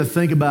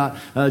think about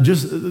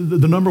just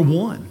the number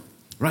one,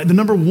 right? The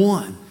number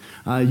one.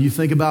 You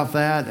think about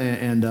that,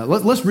 and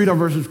let's read our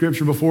verse of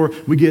Scripture before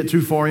we get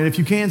too far in. If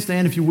you can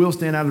stand, if you will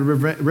stand out of the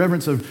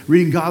reverence of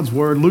reading God's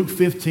Word, Luke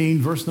 15,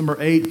 verse number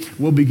 8,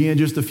 we'll begin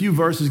just a few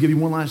verses, give you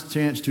one last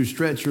chance to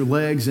stretch your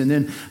legs, and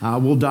then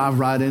we'll dive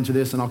right into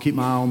this, and I'll keep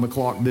my eye on the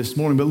clock this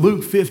morning. But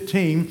Luke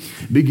 15,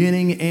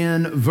 beginning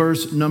in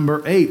verse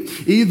number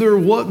 8. Either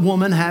what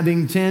woman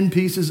having 10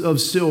 pieces of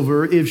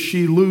silver, if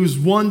she lose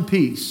one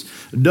piece,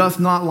 doth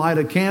not light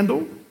a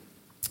candle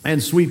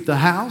and sweep the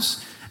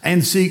house,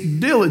 and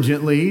seek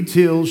diligently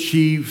till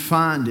she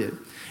find it.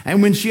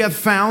 And when she hath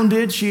found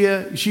it,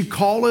 she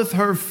calleth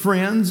her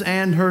friends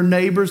and her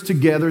neighbors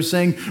together,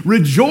 saying,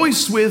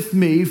 Rejoice with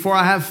me, for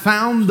I have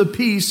found the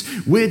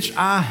piece which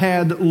I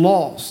had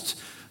lost.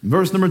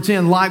 Verse number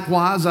 10,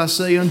 Likewise I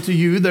say unto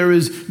you, there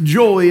is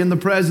joy in the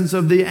presence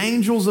of the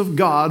angels of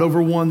God over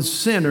one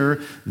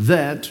sinner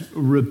that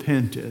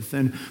repenteth.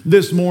 And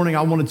this morning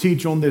I want to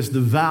teach on this,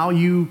 the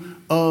value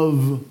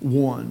of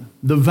one.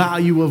 The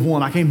value of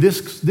one. I came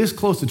this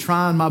close to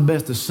trying my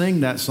best to sing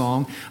that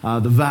song,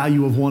 The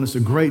Value of One. It's a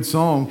great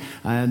song,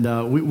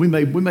 and we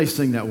may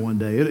sing that one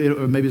day,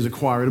 or maybe as a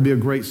choir. It'll be a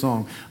great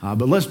song.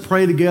 But let's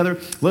pray together.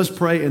 Let's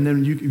pray, and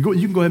then you can go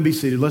ahead and be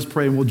seated. Let's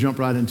pray, and we'll jump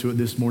right into it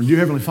this morning. Dear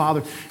Heavenly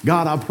Father,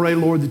 God, I pray,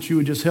 Lord, that you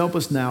would just help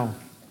us now.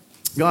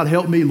 God,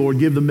 help me, Lord,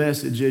 give the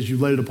message as you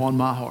laid it upon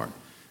my heart.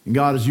 And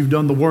God, as you've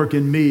done the work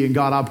in me, and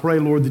God, I pray,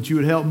 Lord, that you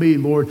would help me,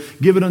 Lord,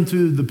 give it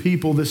unto the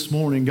people this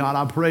morning. God,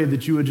 I pray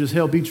that you would just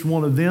help each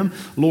one of them.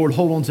 Lord,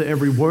 hold on to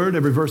every word,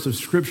 every verse of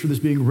Scripture that's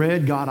being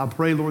read. God, I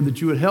pray, Lord, that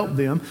you would help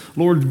them.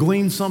 Lord,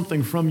 glean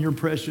something from your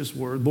precious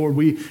word. Lord,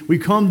 we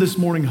come this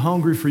morning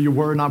hungry for your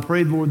word, and I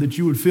pray, Lord, that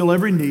you would fill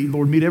every need.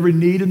 Lord, meet every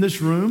need in this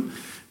room.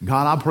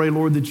 God, I pray,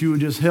 Lord, that you would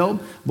just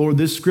help, Lord,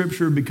 this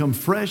Scripture become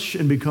fresh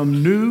and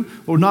become new,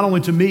 Lord, not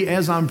only to me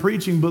as I'm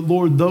preaching, but,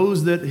 Lord,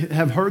 those that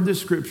have heard this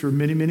Scripture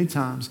many, many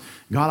times.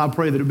 God, I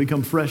pray that it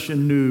become fresh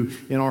and new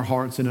in our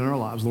hearts and in our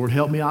lives. Lord,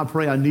 help me, I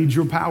pray. I need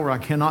your power. I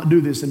cannot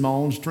do this in my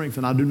own strength,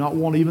 and I do not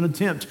want to even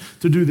attempt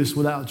to do this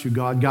without you.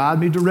 God, guide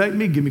me, direct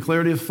me, give me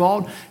clarity of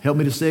thought. Help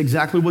me to say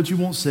exactly what you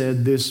want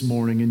said this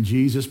morning. In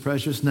Jesus'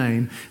 precious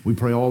name, we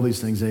pray all these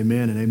things.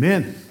 Amen and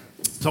amen.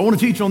 So I want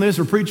to teach on this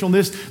or preach on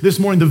this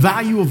morning, the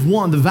value of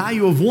one, the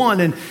value of one.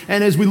 And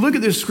as we look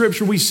at this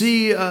scripture, we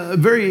see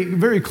very,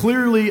 very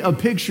clearly a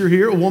picture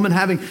here, a woman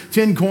having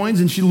 10 coins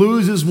and she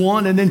loses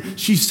one, and then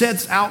she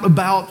sets out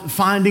about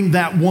finding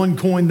that one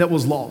coin that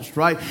was lost,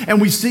 right? And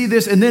we see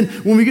this, and then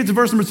when we get to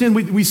verse number 10,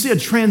 we see a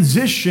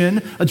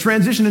transition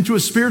into a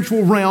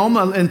spiritual realm.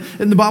 And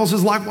the Bible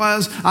says,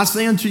 Likewise, I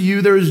say unto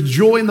you, there is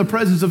joy in the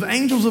presence of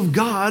angels of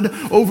God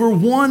over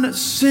one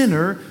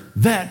sinner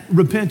that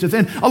repenteth.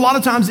 And a lot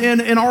of times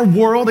in our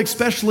world,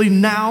 especially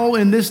now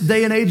in this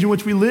day and age in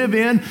which we live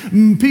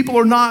in, people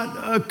are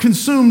not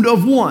consumed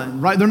of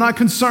one, right? They're not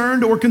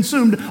concerned or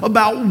consumed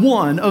about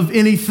one of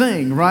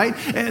anything, right?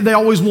 And they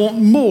always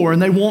want more,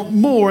 and they want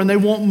more, and they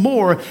want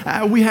more.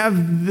 We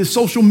have the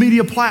social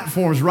media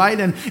platforms, right?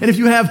 And if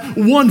you have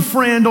one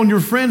friend on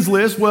your friends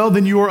list, well,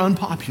 then you are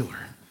unpopular.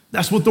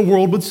 That's what the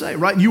world would say,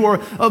 right? You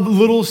are of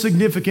little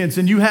significance,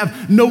 and you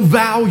have no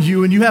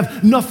value, and you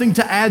have nothing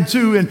to add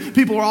to, and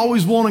people are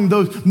always wanting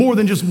those more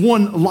than just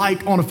one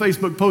like on a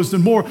Facebook post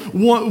and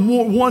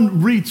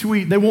one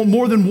retweet. They want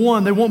more than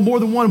one. They want more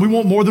than one. We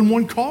want more than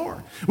one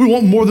car. We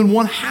want more than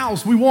one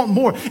house. We want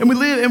more. And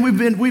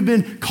we've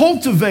been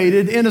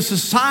cultivated in a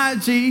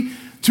society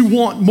to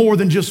want more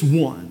than just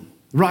one,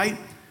 right?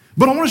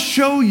 But I want to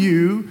show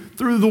you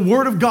through the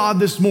Word of God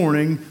this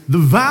morning the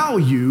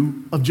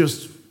value of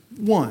just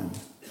one.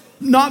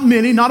 Not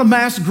many, not a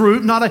mass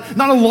group, not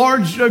a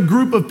large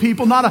group of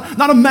people,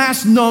 not a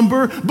mass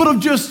number, but of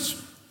just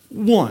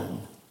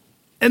one.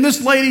 And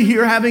this lady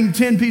here having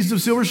 10 pieces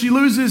of silver, she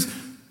loses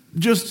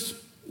just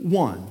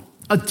one,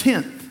 a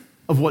tenth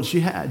of what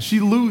she had.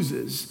 She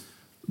loses.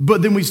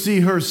 But then we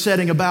see her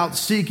setting about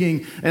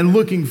seeking and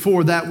looking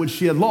for that which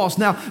she had lost.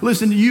 Now,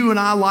 listen, you and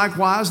I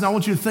likewise, and I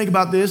want you to think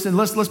about this, and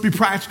let's be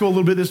practical a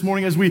little bit this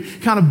morning as we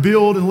kind of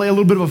build and lay a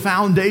little bit of a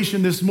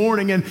foundation this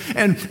morning.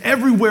 And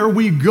everywhere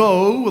we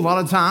go, a lot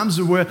of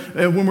times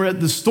when we're at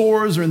the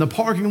stores or in the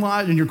parking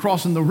lot and you're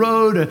crossing the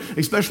road,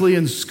 especially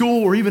in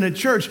school or even at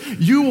church,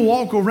 you will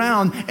walk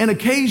around and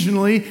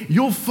occasionally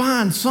you'll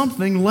find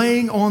something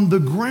laying on the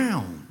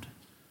ground.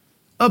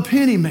 A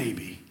penny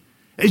maybe.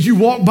 As you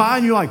walk by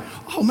and you're like,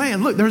 oh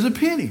man, look, there's a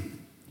penny.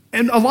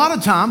 And a lot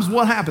of times,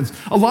 what happens?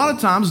 A lot of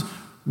times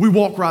we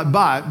walk right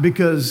by it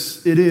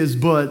because it is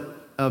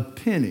but a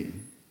penny,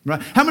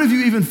 right? How many of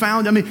you even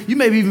found, you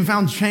may have even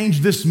found change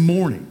this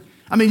morning.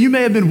 You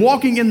may have been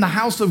walking in the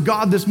house of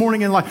God this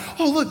morning and like,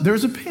 oh look,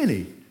 there's a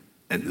penny.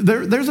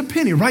 There's a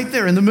penny right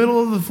there in the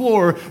middle of the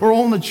floor or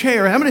on the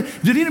chair.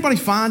 Did anybody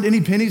find any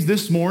pennies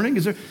this morning?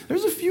 There's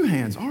a few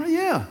hands. All right,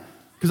 yeah.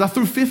 Because I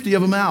threw 50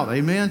 of them out,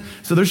 amen?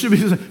 So there should be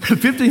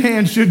 50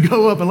 hands should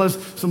go up unless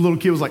some little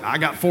kid was like, I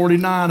got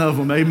 49 of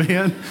them,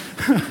 amen?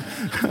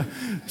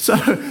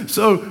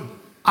 So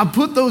I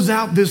put those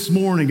out this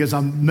morning as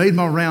I made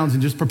my rounds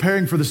and just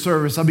preparing for the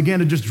service. I began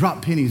to just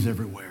drop pennies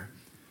everywhere.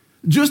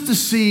 just to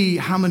see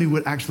how many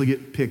would actually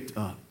get picked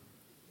up.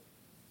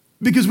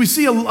 Because we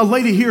see a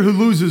lady here who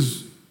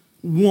loses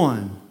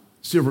one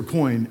silver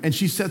coin, and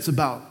she sets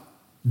about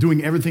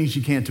doing everything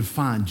she can to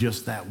find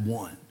just that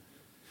one.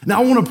 Now,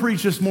 I want to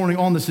preach this morning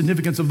on the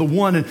significance of the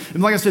one.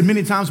 And like I said,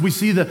 many times we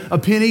see a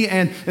penny,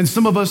 and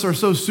some of us are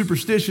so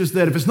superstitious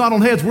that if it's not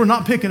on heads, we're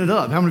not picking it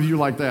up. How many of you are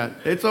like that?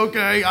 It's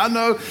okay, I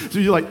know. So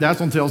you're like,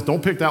 that's on tails.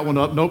 Don't pick that one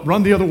up. Nope,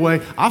 run the other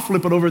way. I'll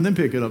flip it over and then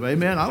pick it up.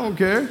 Amen, I don't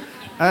care.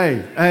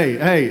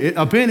 Hey,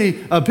 a penny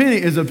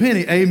is a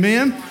penny.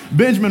 Amen.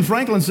 Benjamin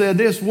Franklin said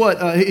this,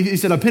 he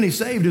said, a penny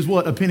saved is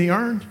what? A penny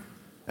earned.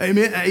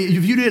 Amen.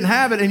 If you didn't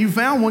have it and you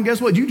found one,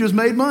 guess what? You just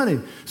made money.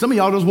 Some of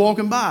y'all just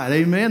walking by it.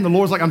 Amen. The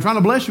Lord's like, I'm trying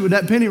to bless you with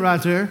that penny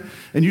right there.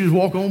 And you just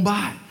walk on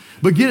by it.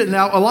 But get it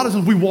now, a lot of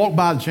times we walk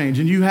by the change,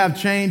 and you have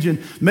change,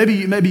 and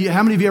maybe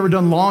how many of you ever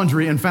done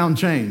laundry and found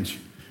change?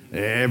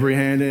 Every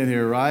hand in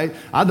here, right?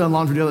 I done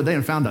laundry the other day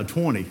and found a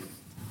 20.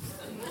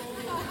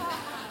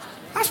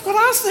 That's what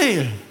I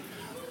said.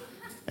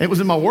 It was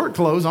in my work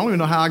clothes. I don't even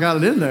know how I got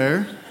it in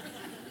there.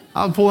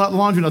 I would pull out the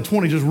laundry and a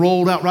 20 just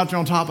rolled out right there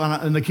on top,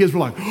 and the kids were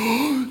like,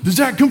 oh, does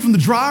that come from the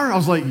dryer? I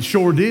was like,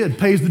 sure did.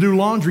 Pays to do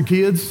laundry,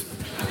 kids.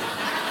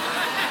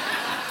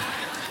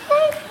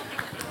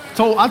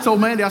 I told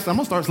Mandy, I said, I'm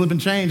going to start slipping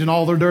change in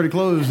all their dirty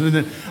clothes. And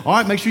then, all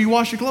right, make sure you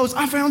wash your clothes.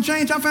 I found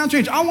change.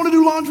 I want to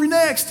do laundry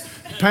next.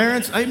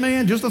 Parents,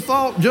 amen, just a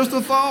thought.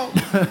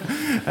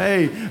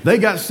 Hey, they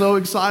got so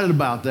excited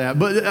about that.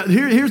 But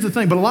here's the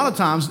thing. But a lot of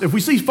times, if we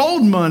see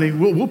folding money,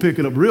 we'll pick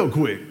it up real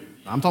quick.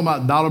 I'm talking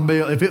about dollar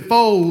bill. If it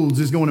folds,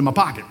 it's going in my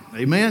pocket.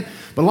 Amen?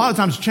 But a lot of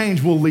times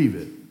change, we'll leave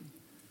it.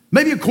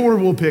 Maybe a quarter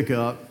we'll pick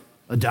up,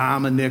 a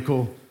dime, a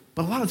nickel.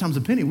 But a lot of times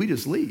a penny, we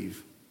just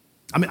leave.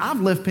 I mean,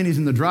 I've left pennies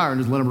in the dryer and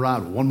just let them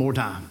ride one more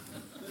time.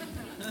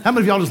 How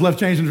many of y'all just left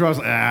change in the dryer?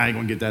 Like, I ain't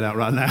going to get that out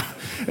right now.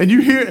 And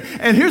you hear it.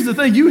 And here's the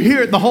thing. You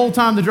hear it the whole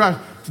time the dryer.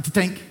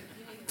 Tank.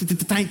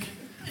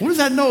 What is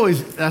that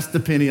noise? That's the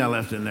penny I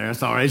left in there.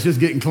 It's all right. It's just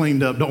getting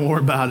cleaned up. Don't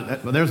worry about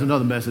it. But there's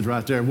another message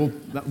right there.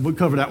 We'll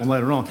cover that one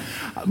later on.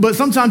 But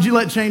sometimes you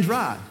let change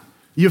ride.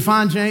 You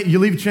find change, you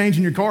leave change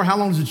in your car. How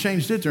long does the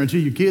change sit there until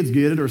your kids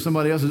get it or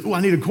somebody else says, oh,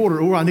 I need a quarter,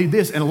 or I need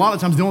this. And a lot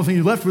of times the only thing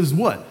you're left with is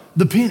what?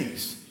 The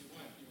pennies.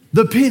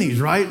 The pennies,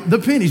 right? The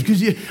pennies.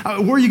 Because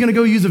where are you going to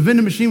go use a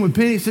vending machine with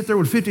pennies, sit there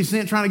with 50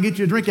 cents trying to get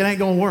you a drink? It ain't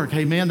going to work.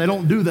 Hey, man, they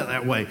don't do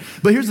that way.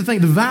 But here's the thing.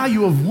 The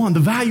value of one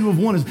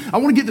is, I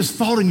want to get this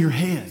thought in your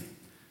head.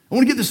 I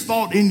want to get this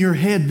thought in your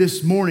head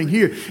this morning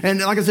here. And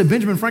like I said,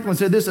 Benjamin Franklin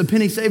said this, a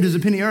penny saved is a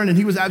penny earned, and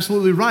he was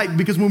absolutely right,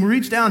 because when we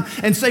reach down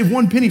and save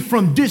one penny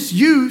from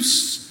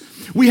disuse,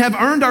 we have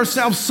earned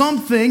ourselves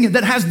something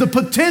that has the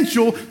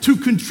potential to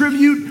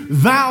contribute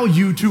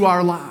value to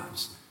our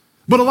lives.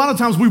 But a lot of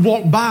times we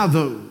walk by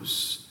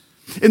those.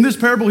 In this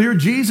parable here,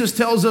 Jesus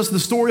tells us the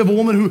story of a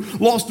woman who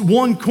lost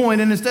one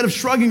coin, and instead of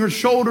shrugging her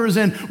shoulders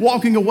and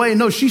walking away,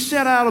 no, she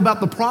set out about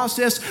the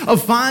process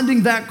of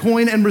finding that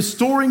coin and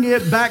restoring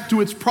it back to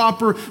its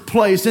proper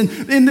place. And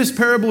in this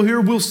parable here,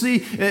 we'll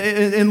see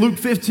in Luke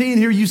 15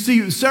 here, you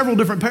see several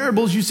different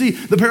parables. You see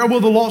the parable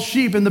of the lost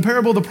sheep and the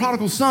parable of the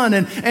prodigal son,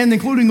 and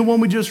including the one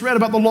we just read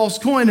about the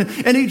lost coin.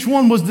 And each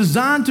one was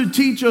designed to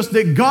teach us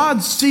that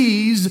God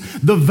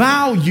sees the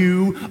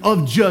value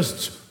of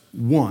just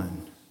one.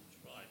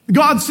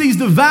 God sees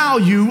the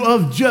value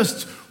of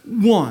just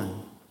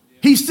one.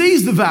 He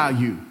sees the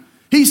value.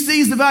 He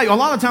sees the value. A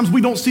lot of times we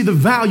don't see the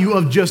value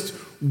of just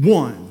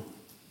one.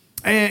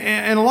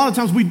 And a lot of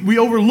times we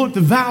overlook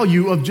the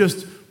value of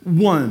just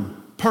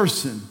one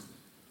person.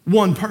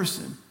 One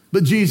person.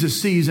 But Jesus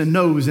sees and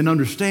knows and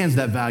understands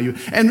that value.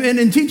 And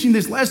in teaching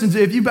these lessons,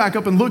 if you back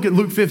up and look at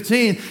Luke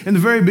 15, in the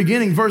very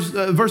beginning,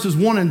 verses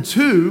 1 and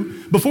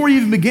 2, before he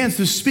even begins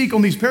to speak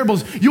on these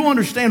parables, you'll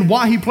understand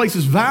why he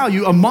places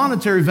value, a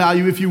monetary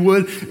value, if you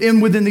would,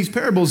 within these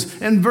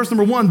parables. And verse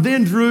number 1,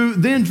 then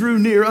drew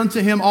near unto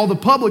him all the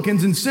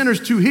publicans and sinners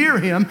to hear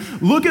him.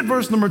 Look at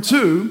verse number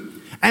 2,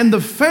 and the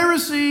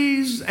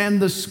Pharisees and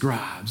the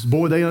scribes.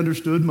 Boy, they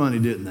understood money,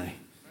 didn't they?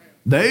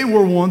 They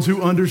were ones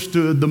who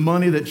understood the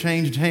money that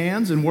changed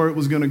hands and where it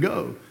was going to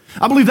go.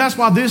 I believe that's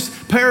why this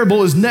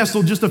parable is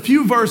nestled just a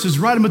few verses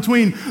right in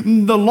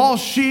between the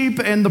lost sheep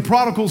and the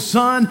prodigal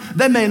son.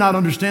 They may not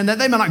understand that.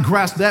 They may not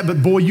grasp that.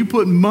 But boy, you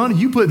put money,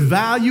 you put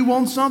value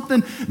on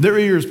something, their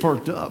ears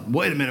perked up.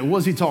 Wait a minute,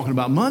 was he talking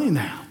about money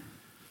now?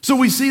 So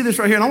we see this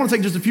right here, and I want to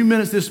take just a few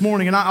minutes this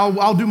morning, and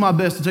I'll do my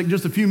best to take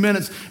just a few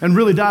minutes and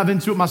really dive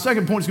into it. My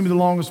second point is going to be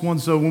the longest one,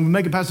 so when we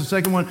make it past the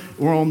second one,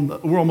 we're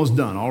almost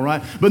done, all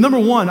right? But number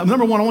one, I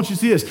want you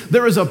to see this.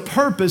 There is a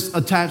purpose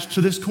attached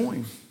to this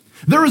coin.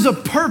 There is a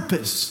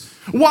purpose.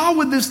 Why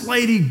would this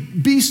lady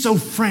be so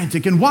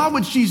frantic, and why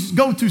would she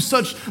go to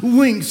such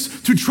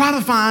lengths to try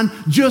to find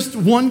just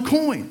one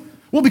coin?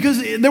 Well,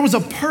 because there was a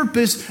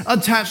purpose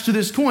attached to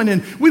this coin,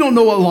 and we don't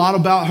know a lot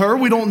about her.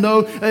 We don't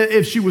know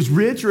if she was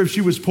rich or if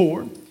she was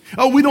poor.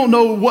 We don't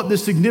know what the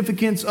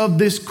significance of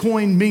this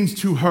coin means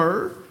to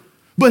her.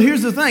 But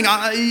here's the thing.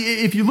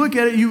 If you look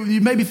at it,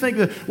 you maybe think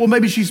that, well,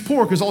 maybe she's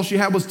poor because all she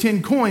had was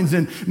 10 coins.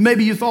 And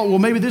maybe you thought, well,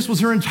 maybe this was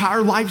her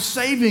entire life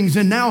savings.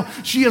 And now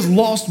she has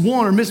lost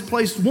one or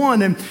misplaced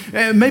one.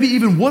 And maybe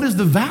even what is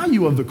the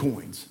value of the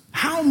coins?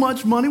 How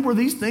much money were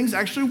these things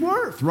actually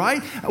worth,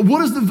 right?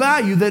 What is the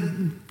value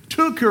that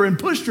took her and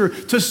pushed her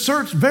to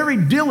search very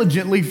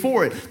diligently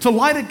for it, to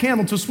light a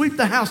candle, to sweep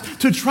the house,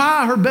 to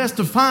try her best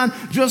to find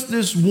just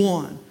this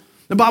one?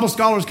 The Bible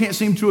scholars can't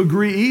seem to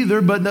agree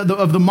either, but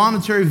of the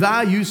monetary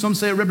value, some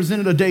say it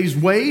represented a day's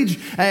wage,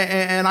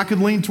 and I could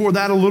lean toward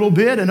that a little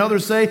bit, and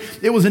others say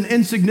it was an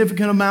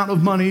insignificant amount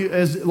of money,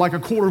 as like a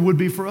quarter would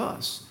be for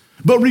us.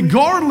 But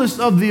regardless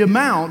of the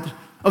amount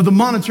of the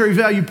monetary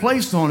value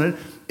placed on it,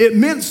 it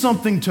meant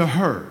something to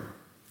her.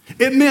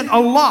 It meant a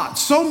lot,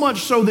 so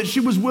much so that she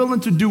was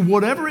willing to do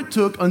whatever it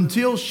took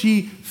until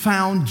she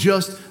found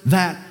just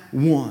that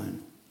one.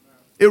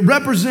 It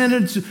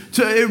represented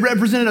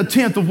a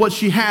tenth of what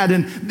she had,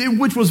 and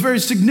which was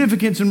very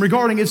significant in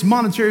regarding its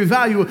monetary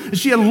value.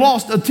 She had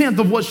lost a tenth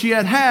of what she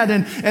had,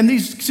 and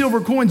these silver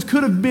coins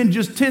could have been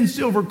just 10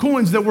 silver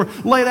coins that were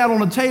laid out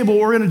on a table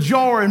or in a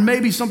jar, and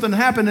maybe something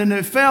happened and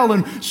it fell,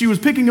 and she was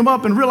picking them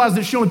up and realized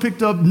that she only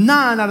picked up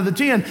 9 out of the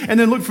 10, and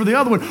then looked for the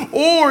other one.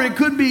 Or it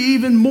could be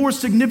even more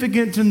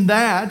significant than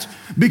that,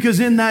 because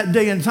in that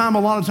day and time,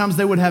 a lot of times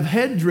they would have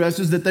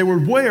headdresses that they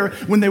would wear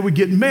when they would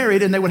get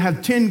married, and they would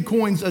have 10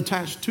 coins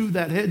attached to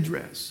that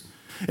headdress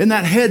and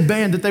that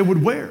headband that they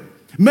would wear.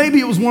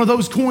 Maybe it was one of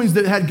those coins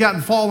that had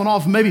gotten fallen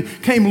off and maybe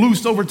came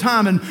loose over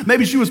time, and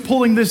maybe she was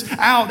pulling this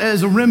out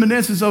as a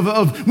reminiscence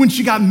of when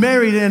she got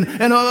married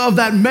and of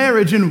that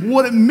marriage and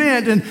what it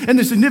meant and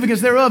the significance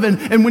thereof.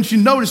 And when she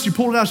noticed, she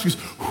pulled it out, she goes,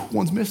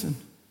 one's missing,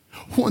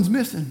 one's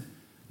missing,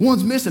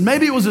 one's missing.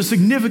 Maybe it was a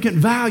significant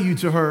value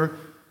to her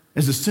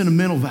as a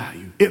sentimental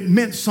value. It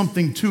meant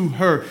something to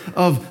her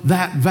of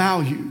that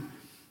value.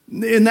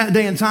 In that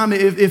day and time,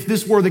 if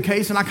this were the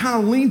case, and I kind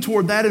of leaned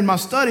toward that in my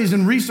studies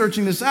and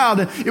researching this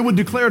out, it would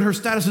declare her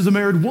status as a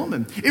married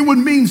woman. It would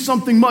mean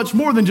something much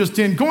more than just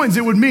 10 coins.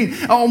 It would mean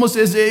almost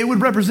as it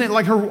would represent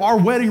like our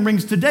wedding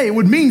rings today. It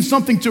would mean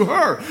something to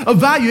her of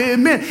value. It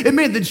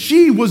meant that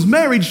she was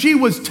married, she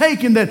was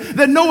taken,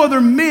 that no other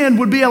men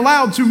would be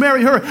allowed to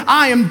marry her.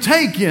 I am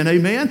taken,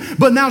 amen.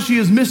 But now she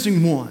is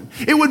missing one.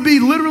 It would be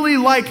literally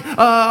like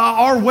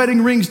our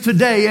wedding rings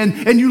today,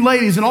 and you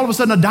ladies, and all of a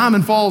sudden a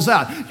diamond falls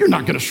out. You're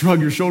not going to shrug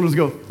your shoulders and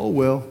go, oh,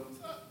 well,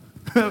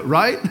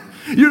 right?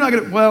 You're not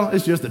going to, well,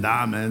 it's just a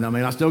diamond. I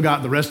mean, I still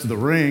got the rest of the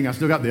ring. I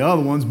still got the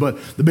other ones,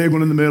 but the big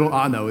one in the middle,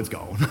 I know it's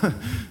gone.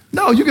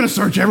 No, you're going to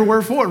search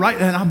everywhere for it, right?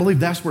 And I believe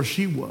that's where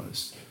she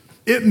was.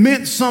 It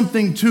meant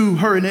something to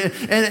her, and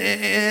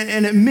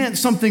it meant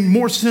something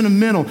more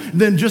sentimental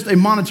than just a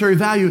monetary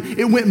value.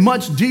 It went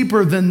much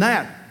deeper than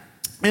that.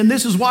 And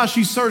this is why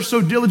she searched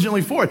so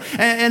diligently for it.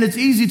 And it's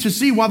easy to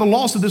see why the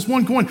loss of this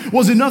one coin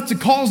was enough to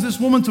cause this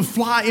woman to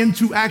fly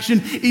into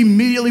action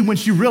immediately when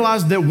she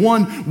realized that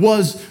one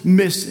was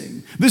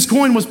missing. This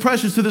coin was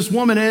precious to this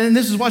woman, and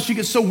this is why she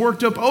gets so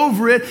worked up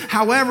over it.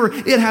 However,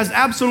 it has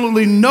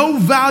absolutely no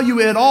value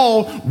at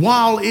all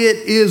while it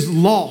is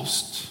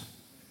lost.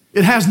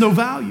 It has no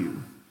value.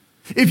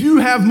 If you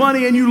have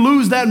money and you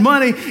lose that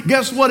money,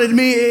 guess what it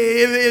means?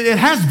 It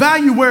has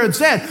value where it's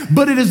at,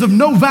 but it is of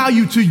no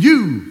value to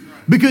you.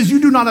 Because you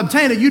do not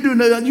obtain it, you do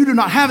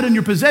not have it in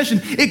your possession.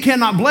 It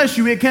cannot bless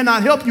you, it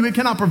cannot help you, it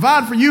cannot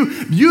provide for you.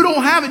 You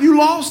don't have it, you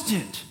lost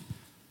it.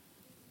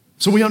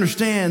 So we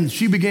understand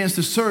she begins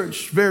to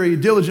search very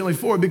diligently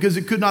for it because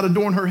it could not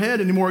adorn her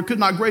head anymore. It could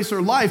not grace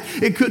her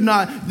life. It could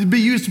not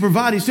be used to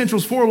provide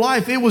essentials for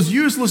life. It was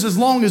useless as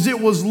long as it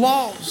was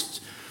lost.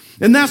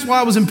 And that's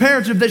why it was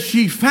imperative that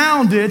she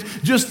found it,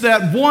 just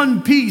that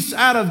 1 piece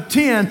out of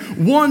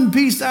 10, 1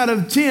 piece out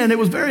of 10. It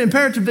was very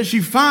imperative that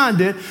she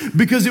find it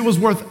because it was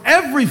worth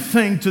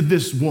everything to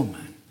this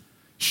woman.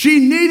 She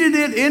needed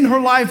it in her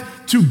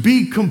life to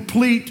be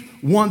complete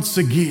once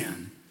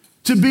again,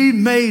 to be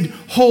made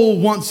whole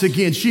once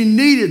again. She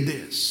needed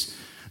this.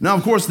 Now,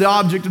 of course, the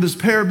object of this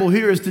parable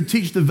here is to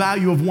teach the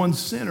value of one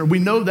sinner. We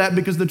know that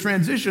because the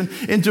transition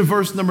into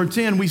verse number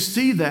 10, we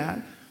see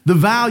that. The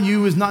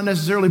value is not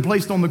necessarily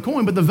placed on the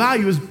coin, but the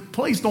value is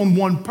placed on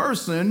one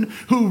person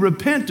who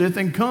repenteth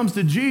and comes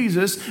to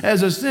Jesus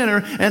as a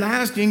sinner and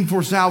asking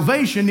for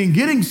salvation and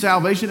getting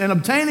salvation and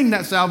obtaining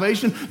that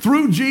salvation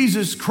through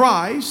Jesus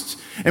Christ.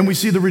 And we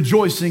see the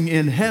rejoicing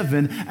in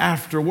heaven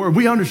afterward.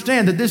 We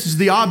understand that this is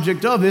the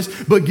object of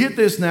this, but get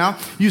this now.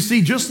 You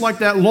see, just like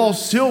that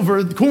lost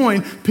silver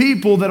coin,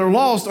 people that are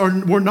lost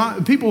were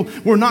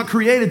not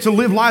created to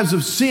live lives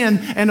of sin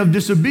and of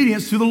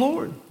disobedience to the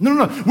Lord.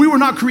 No. We were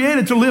not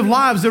created to live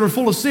lives that are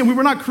full of sin. We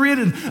were not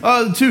created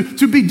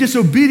to be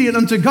disobedient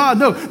unto God.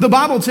 No, the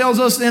Bible tells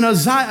us in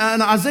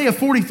Isaiah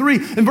 43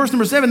 in verse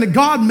number 7 that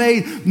God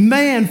made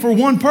man for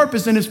one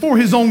purpose, and it's for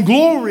his own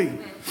glory.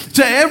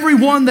 To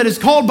everyone that is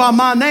called by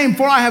my name,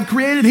 for I have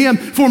created him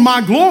for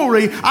my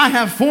glory. I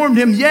have formed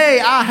him, yea,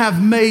 I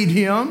have made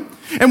him.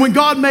 And when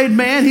God made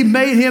man, he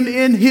made him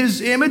in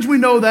his image. We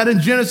know that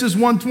in Genesis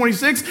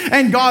 1:26.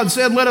 And God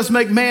said, let us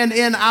make man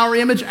in our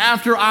image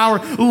after our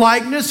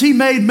likeness. He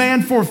made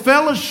man for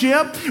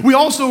fellowship. We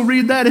also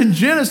read that in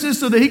Genesis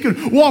so that he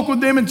could walk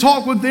with them and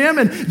talk with them.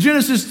 And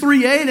Genesis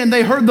 3:8, and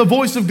they heard the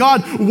voice of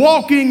God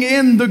walking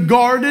in the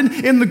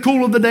garden in the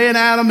cool of the day. And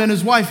Adam and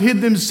his wife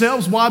hid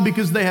themselves. Why?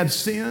 Because they had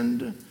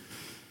sinned.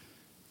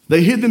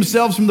 They hid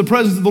themselves from the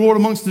presence of the Lord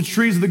amongst the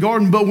trees of the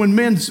garden. But when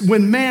man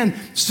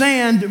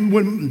sinned,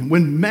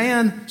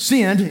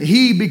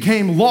 he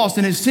became lost,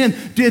 and his sin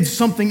did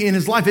something in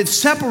his life. It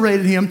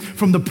separated him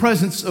from the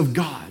presence of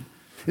God.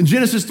 In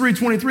Genesis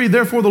 3:23,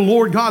 therefore the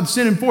Lord God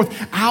sent him forth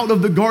out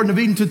of the Garden of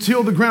Eden to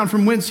till the ground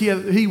from whence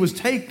he was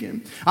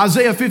taken.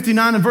 Isaiah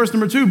 59 and verse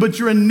number 2, but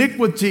your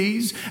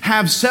iniquities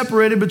have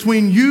separated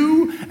between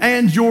you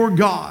and your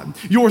God.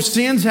 Your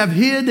sins have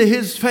hid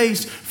his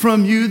face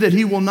from you that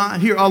he will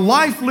not hear. A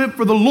life lived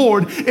for the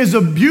Lord is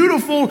a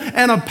beautiful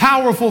and a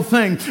powerful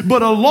thing,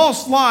 but a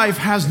lost life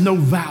has no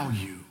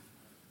value.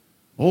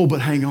 Oh,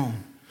 but hang on.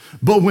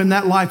 But when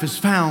that life is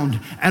found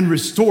and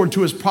restored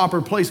to its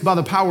proper place by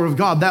the power of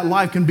God, that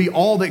life can be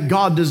all that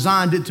God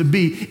designed it to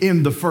be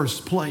in the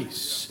first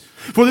place.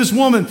 For this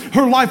woman,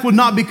 her life would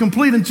not be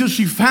complete until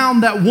she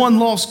found that one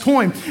lost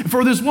coin.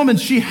 For this woman,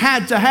 she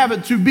had to have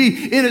it to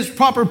be in its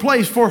proper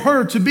place for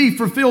her to be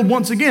fulfilled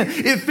once again.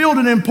 It filled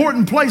an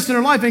important place in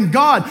her life, and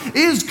God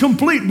is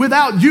complete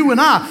without you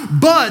and I.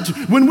 But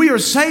when we are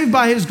saved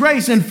by his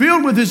grace and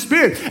filled with his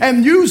Spirit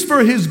and used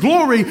for his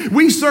glory,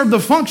 we serve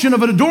the function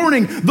of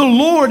adorning the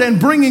Lord and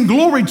bringing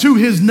glory to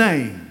his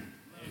name.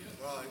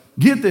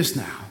 Get this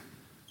now.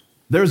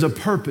 There's a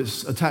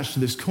purpose attached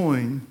to this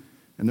coin.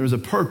 And there's a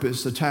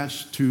purpose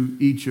attached to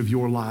each of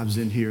your lives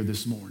in here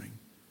this morning.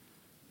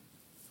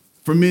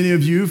 For many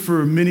of you,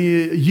 for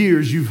many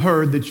years, you've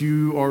heard that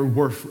you are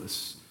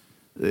worthless,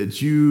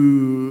 that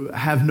you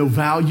have no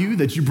value,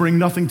 that you bring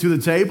nothing to the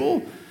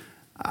table.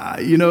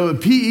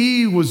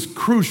 PE was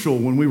crucial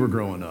when we were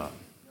growing up.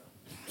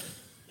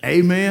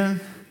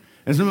 Amen.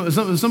 And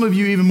some of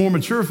you, even more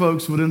mature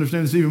folks, would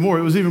understand this even more.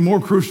 It was even more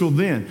crucial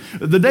then.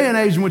 The day and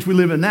age in which we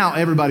live in now,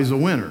 everybody's a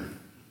winner.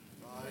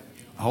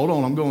 Hold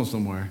on, I'm going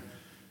somewhere.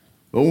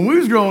 But when we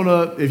was growing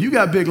up, if you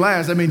got picked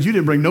last, that means you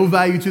didn't bring no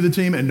value to the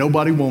team and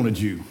nobody wanted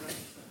you.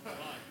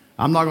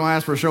 I'm not going to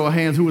ask for a show of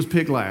hands who was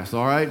picked last,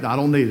 all right? I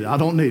don't need it, all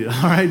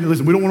right?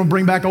 Listen, we don't want to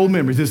bring back old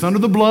memories. It's under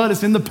the blood.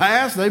 It's in the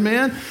past,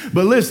 amen?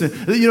 But listen,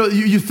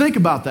 you think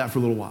about that for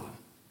a little while.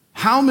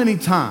 How many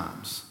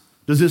times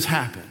does this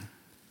happen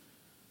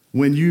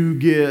when you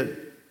get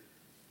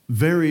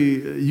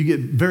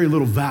very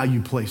little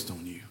value placed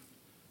on you,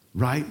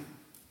 right?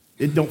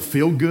 It don't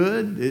feel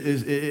good.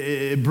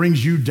 It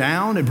brings you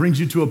down. It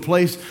brings you to a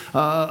place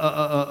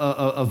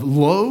of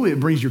low. It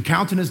brings your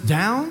countenance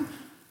down.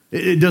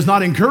 It does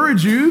not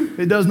encourage you.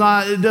 It does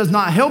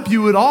not help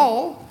you at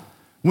all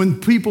when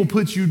people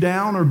put you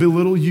down or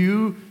belittle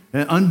you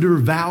and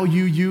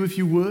undervalue you, if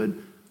you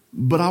would.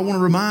 But I want to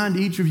remind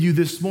each of you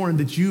this morning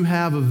that you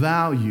have a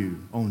value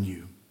on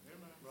you.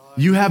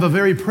 You have a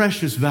very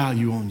precious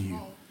value on you.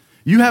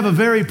 You have a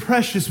very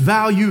precious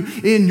value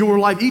in your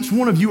life. Each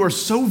one of you are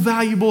so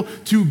valuable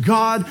to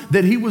God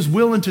that he was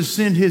willing to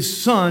send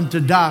his son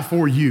to die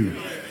for you.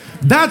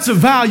 That's a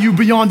value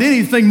beyond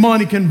anything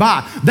money can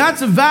buy.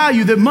 That's a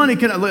value that money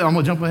can... I'm going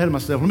to jump ahead of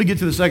myself. Let me get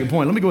to the second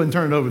point. Let me go ahead and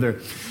turn it over there.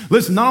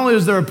 Listen, not only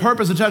is there a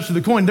purpose attached to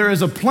the coin, there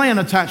is a plan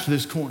attached to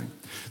this coin.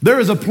 There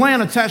is a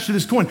plan attached to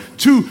this coin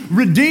to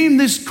redeem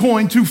this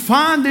coin, to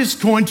find this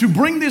coin, to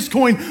bring this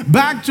coin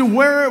back to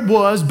where it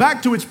was,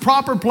 back to its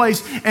proper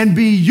place, and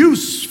be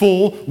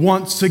useful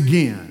once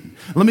again.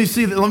 Let me show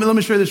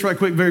you this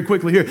very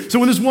quickly here. So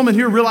when this woman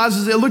here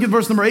realizes it, look at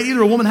verse number 8.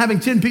 Either a woman having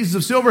 10 pieces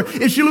of silver,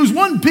 if she lose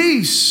one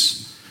piece,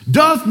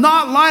 doth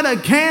not light a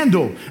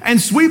candle and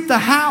sweep the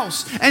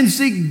house and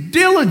seek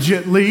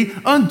diligently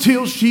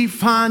until she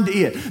find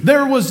it.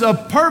 There was a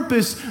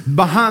purpose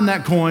behind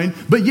that coin,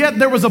 but yet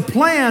there was a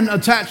plan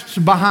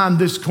attached behind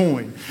this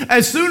coin.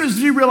 As soon as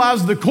she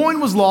realized the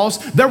coin was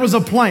lost, there was a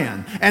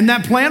plan, and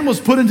that plan was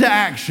put into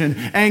action.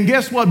 And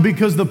guess what?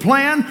 Because the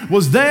plan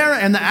was there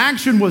and the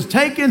action was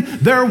taken,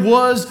 there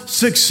was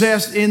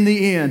success in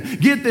the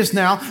end. Get this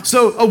now.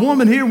 So a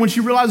woman here, when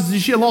she realizes that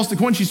she had lost the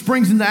coin, she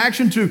springs into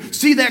action to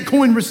see that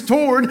coin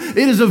restored. It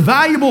is a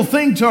valuable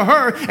thing to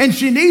her, and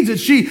she needs it.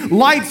 She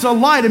lights a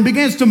light and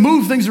begins to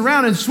move things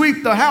around and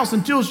sweep the house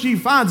until she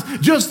finds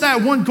just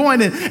that one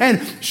coin.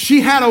 And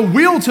she had a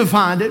will to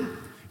find it.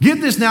 Get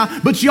this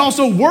now, but she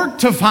also worked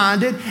to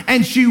find it,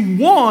 and she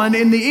won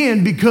in the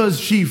end because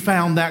she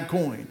found that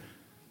coin.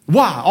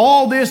 Why?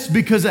 All this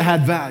because it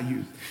had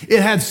value. It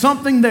had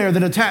something there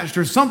that attached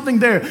her, something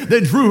there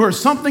that drew her,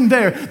 something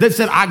there that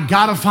said, I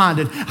gotta find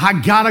it. I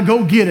gotta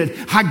go get it.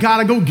 I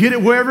gotta go get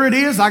it wherever it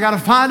is. I gotta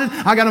find it.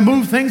 I gotta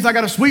move things. I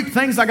gotta sweep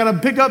things. I gotta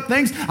pick up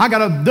things. I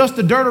gotta dust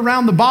the dirt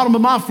around the bottom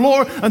of my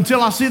floor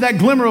until I see that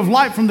glimmer of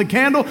light from the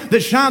candle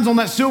that shines on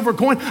that silver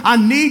coin. I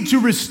need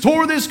to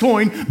restore this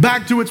coin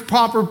back to its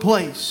proper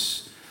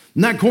place.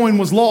 And that coin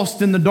was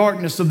lost in the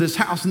darkness of this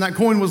house. And that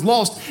coin was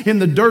lost in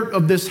the dirt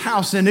of this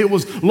house. And it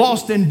was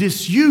lost in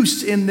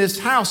disuse in this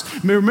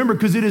house. Remember,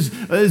 because it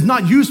is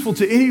not useful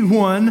to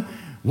anyone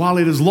while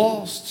it is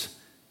lost.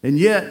 And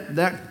yet,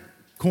 that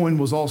coin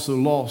was also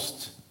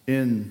lost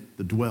in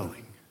the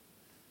dwelling.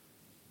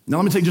 Now,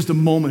 let me take just a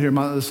moment here.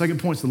 The second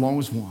point's the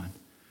longest one.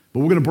 But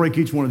we're going to break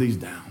each one of these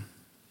down.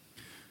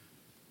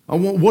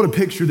 What a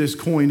picture this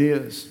coin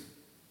is.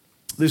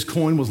 This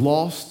coin was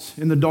lost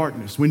in the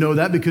darkness. We know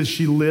that because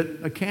she lit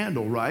a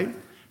candle, right?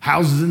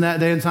 Houses in that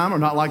day and time are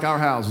not like our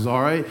houses,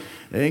 all right?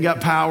 They ain't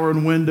got power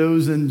and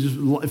windows and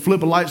just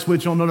flip a light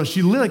switch on. No.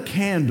 She lit a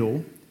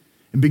candle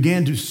and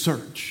began to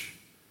search.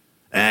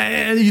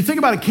 And you think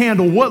about a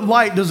candle, what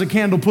light does a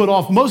candle put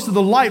off? Most of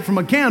the light from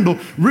a candle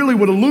really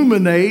would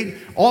illuminate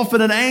off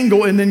at an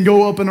angle and then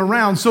go up and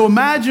around. So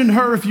imagine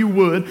her, if you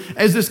would,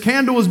 as this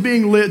candle is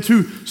being lit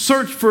to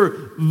search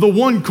for the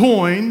one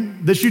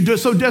coin that she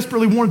so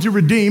desperately wanted to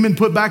redeem and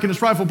put back in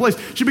its rightful place.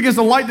 She begins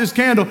to light this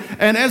candle,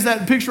 and as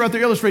that picture out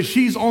there illustrates,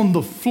 she's on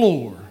the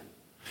floor.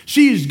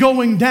 She is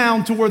going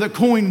down to where the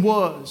coin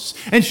was,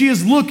 and she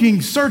is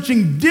looking,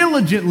 searching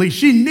diligently.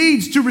 She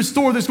needs to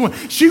restore this coin.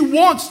 She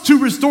wants to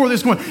restore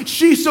this coin.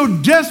 She so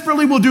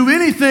desperately will do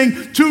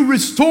anything to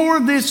restore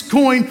this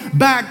coin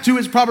back to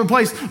its proper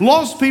place.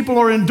 Lost people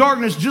are in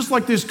darkness just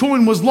like this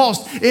coin was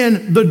lost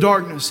in the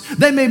darkness.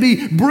 They may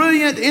be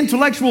brilliant,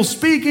 intellectual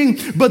speaking,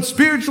 but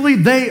spiritually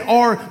they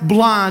are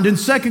blind. In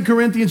 2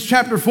 Corinthians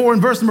chapter 4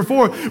 and verse number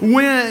 4,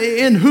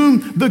 in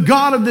whom the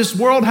God of this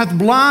world hath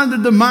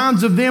blinded the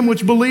minds of them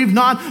which believe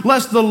not,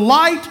 lest the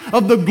light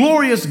of the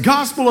glorious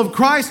gospel of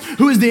Christ,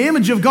 who is the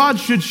image of God,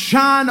 should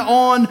shine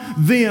on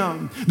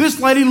them. This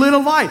lady lit a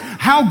light.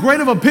 How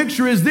great of a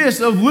picture is this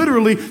of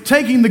literally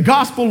taking the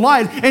gospel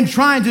light and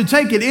trying to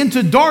take it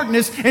into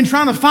darkness and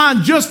trying to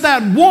find just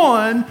that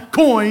one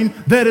coin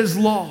that is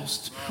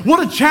lost.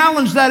 What a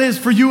challenge that is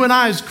for you and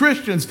I as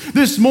Christians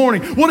this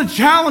morning. What a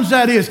challenge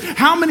that is.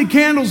 How many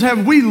candles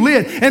have we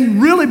lit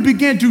and really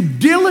began to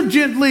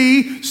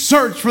diligently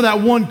search for that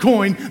one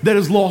coin that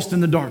is lost in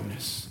the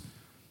darkness?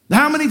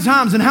 How many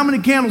times and how many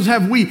candles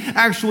have we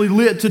actually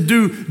lit to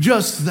do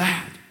just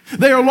that?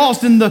 They are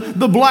lost in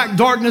the black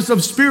darkness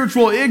of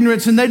spiritual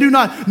ignorance, and they do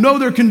not know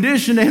their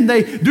condition, and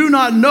they do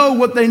not know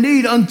what they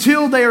need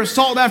until they are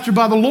sought after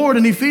by the Lord.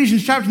 In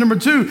Ephesians chapter number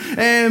 2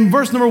 and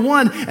verse number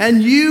 1,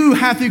 and you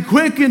hath he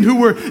quickened who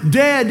were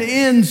dead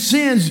in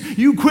sins.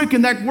 You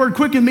quickened, that word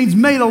quickened means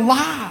made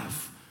alive.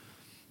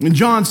 In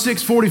John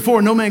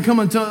 6:44, no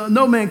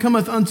man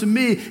cometh unto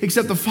me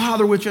except the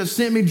Father which has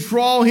sent me.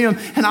 Draw him,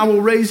 and I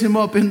will raise him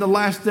up in the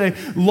last day.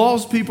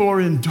 Lost people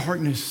are in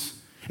darkness.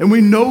 And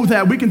we know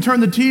that. We can turn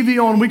the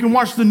TV on, we can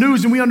watch the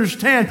news, and we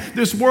understand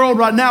this world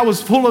right now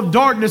is full of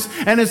darkness,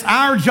 and it's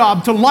our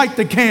job to light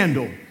the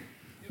candle.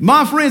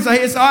 My friends,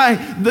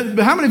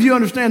 how many of you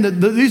understand that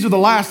these are the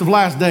last of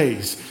last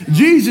days?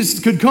 Jesus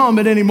could come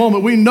at any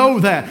moment. We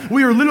know that.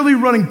 We are literally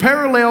running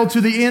parallel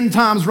to the end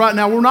times right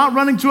now. We're not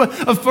running to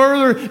a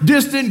further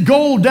distant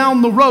goal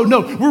down the road.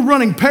 No, we're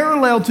running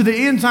parallel to the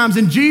end times,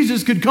 and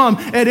Jesus could come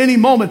at any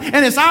moment.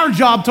 And it's our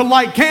job to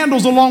light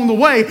candles along the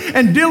way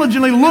and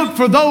diligently look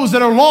for those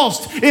that are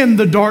lost in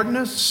the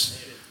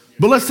darkness.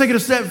 But let's take it a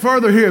step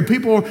further here.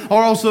 People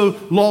are also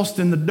lost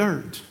in the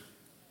dirt.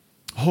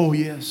 Oh,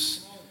 yes.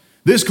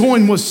 This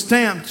coin was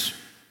stamped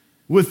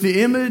with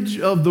the image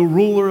of the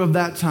ruler of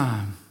that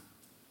time.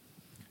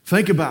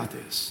 Think about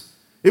this.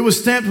 It was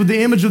stamped with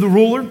the image of the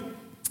ruler,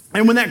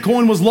 and when that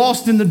coin was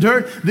lost in the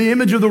dirt, the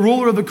image of the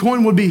ruler of the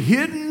coin would be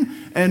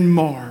hidden and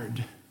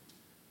marred.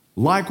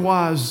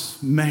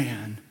 Likewise,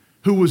 man,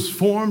 who was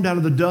formed out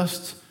of the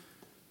dust,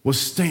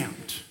 was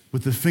stamped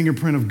with the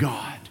fingerprint of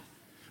God.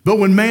 But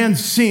when man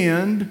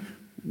sinned,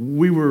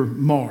 we were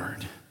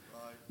marred.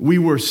 We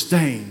were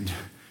stained.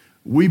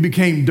 We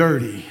became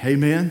dirty,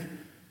 amen?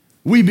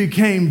 We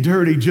became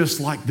dirty just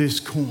like this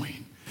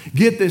coin.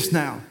 Get this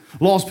now.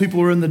 Lost people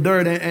are in the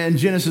dirt, and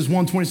Genesis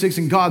 1:26,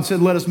 and God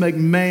said, let us make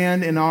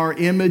man in our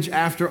image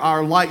after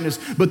our likeness.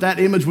 But that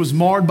image was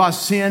marred by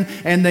sin,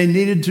 and they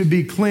needed to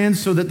be cleansed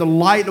so that the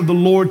light of the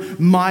Lord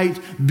might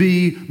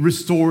be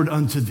restored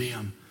unto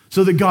them.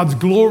 So that God's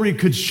glory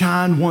could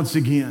shine once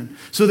again.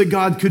 So that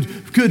God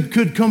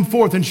could come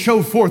forth and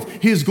show forth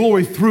his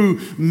glory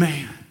through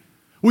man.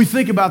 We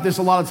think about this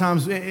a lot of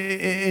times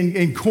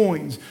in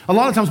coins. A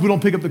lot of times we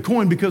don't pick up the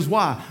coin because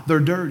why? They're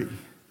dirty.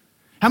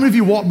 How many of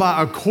you walk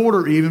by a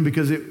quarter even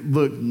because it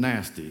looked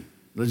nasty?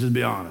 Let's just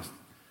be honest.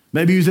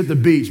 Maybe he was at the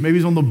beach. Maybe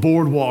he's on the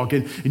boardwalk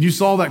and you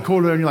saw that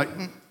quarter there and you're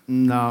like,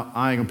 no,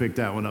 I ain't gonna pick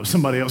that one up.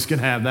 Somebody else can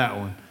have that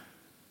one.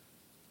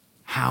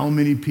 How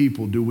many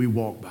people do we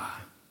walk by?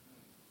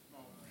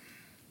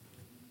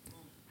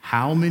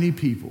 How many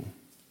people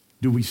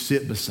do we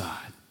sit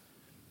beside?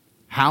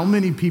 How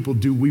many people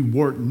do we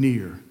work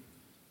near?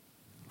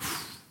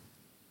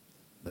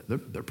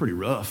 They're pretty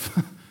rough.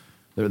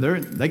 They're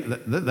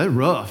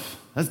rough.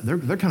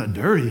 They're kind of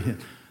dirty.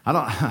 I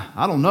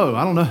don't know.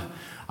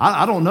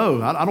 I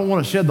don't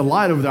want to shed the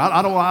light over there.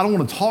 I don't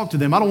want to talk to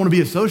them. I don't want to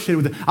be associated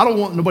with them. I don't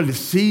want nobody to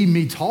see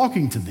me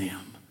talking to them.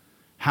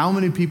 How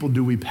many people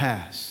do we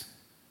pass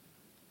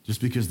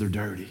just because they're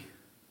dirty?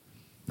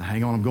 Now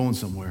hang on, I'm going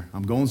somewhere.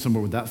 I'm going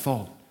somewhere with that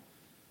thought.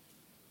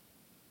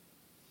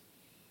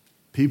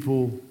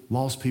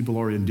 Lost people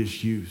are in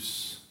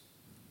disuse.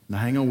 Now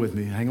hang on with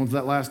me. Hang on to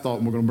that last thought,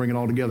 and we're going to bring it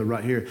all together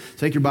right here.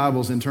 Take your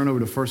Bibles and turn over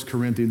to 1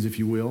 Corinthians, if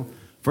you will.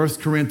 1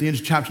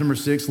 Corinthians chapter number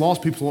 6.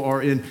 Lost people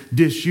are in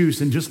disuse,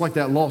 and just like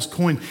that lost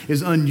coin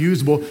is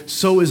unusable,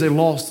 so is a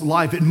lost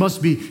life. It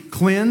must be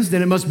cleansed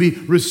and it must be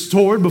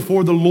restored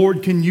before the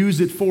Lord can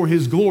use it for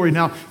His glory.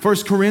 Now,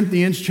 1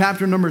 Corinthians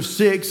chapter number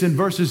 6 and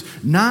verses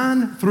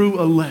 9 through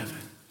 11.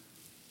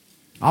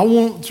 I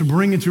want to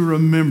bring into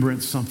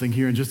remembrance something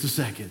here in just a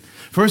second.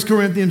 1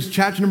 Corinthians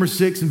chapter number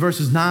 6 and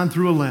verses 9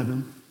 through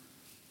 11.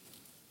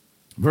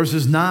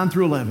 Verses 9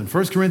 through 11.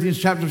 1 Corinthians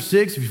chapter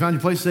 6, if you found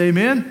your place, say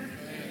amen.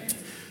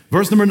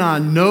 Verse number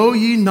 9, know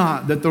ye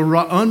not that the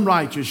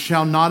unrighteous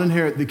shall not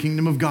inherit the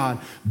kingdom of God?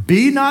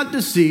 Be not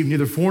deceived,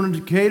 neither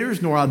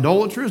fornicators, nor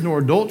idolaters, nor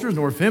adulterers,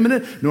 nor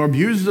effeminate, nor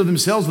abusers of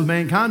themselves with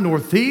mankind, nor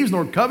thieves,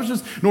 nor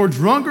covetous, nor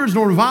drunkards,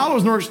 nor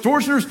revilers, nor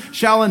extortioners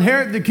shall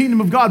inherit the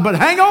kingdom of God. But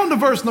hang on to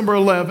verse number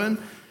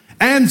 11.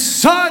 And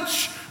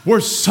such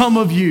were some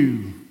of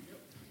you.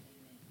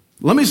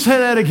 Let me say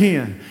that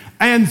again.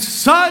 And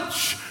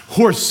such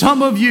were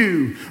some of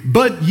you,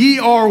 but ye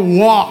are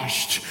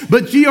washed,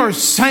 but ye are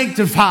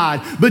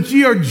sanctified, but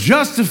ye are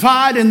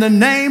justified in the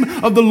name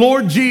of the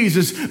Lord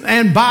Jesus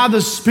and by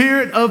the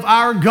Spirit of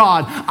our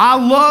God. I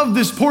love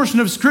this portion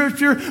of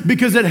Scripture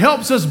because it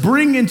helps us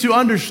bring into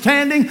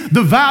understanding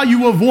the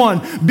value of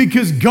one.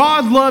 Because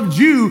God loved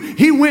you,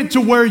 He went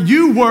to where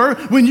you were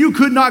when you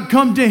could not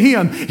come to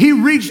Him. He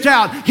reached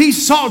out, He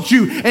sought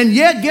you, and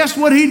yet guess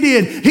what He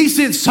did? He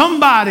sent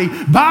somebody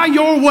by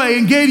your way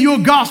and gave you a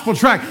gospel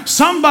tract.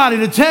 Somebody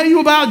to tell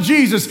you about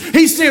Jesus.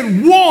 He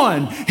sent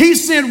one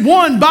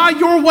by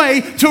your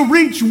way to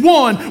reach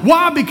one.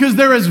 Why? Because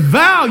there is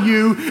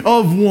value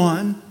of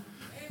one.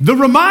 The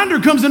reminder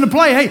comes into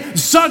play. Hey,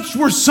 such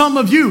were some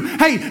of you.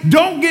 Hey,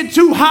 don't get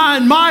too high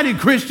and mighty,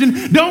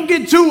 Christian. Don't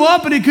get too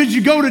uppity because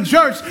you go to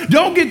church.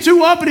 Don't get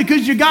too uppity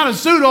because you got a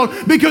suit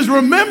on. Because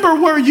remember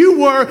where you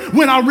were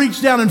when I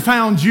reached down and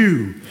found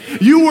you.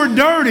 You were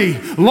dirty,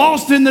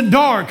 lost in the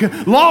dark,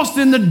 lost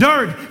in the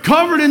dirt,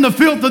 covered in the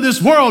filth of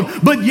this world.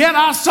 But yet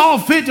I saw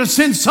fit to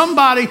send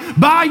somebody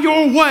by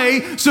your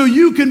way so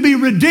you can be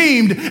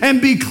redeemed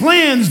and be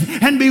cleansed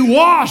and be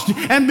washed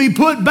and be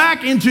put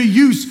back into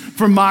use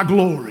for my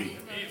glory.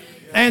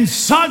 And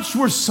such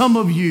were some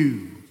of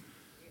you.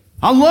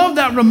 I love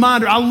that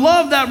reminder. I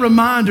love that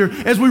reminder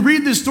as we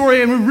read this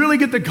story and we really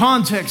get the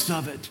context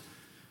of it.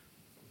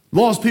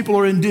 Lost people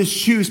are in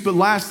disuse, but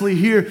lastly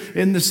here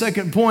in the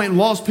second point,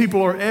 lost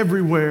people are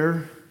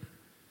everywhere,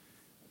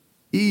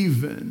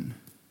 even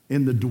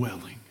in the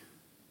dwelling.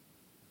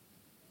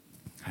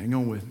 Hang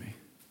on with me.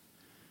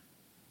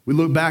 We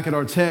look back at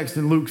our text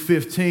in Luke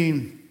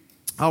 15.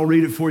 I'll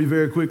read it for you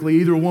very quickly.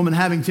 Either a woman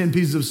having 10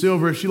 pieces of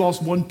silver, if she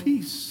lost one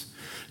piece,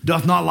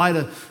 does not light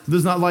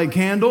a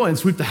candle and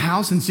sweep the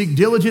house and seek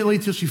diligently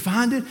till she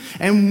find it.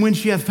 And when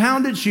she hath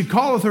found it, she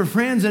calleth her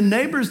friends and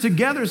neighbors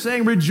together,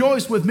 saying,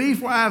 rejoice with me,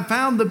 for I have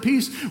found the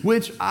piece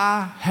which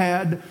I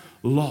had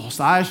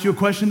lost. I asked you a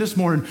question this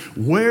morning.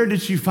 Where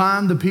did she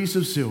find the piece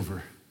of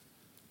silver?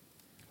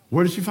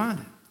 Where did she find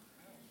it?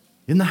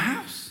 In the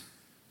house.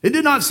 It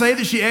did not say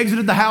that she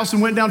exited the house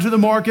and went down to the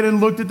market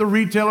and looked at the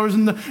retailers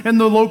and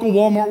the local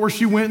Walmart where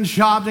she went and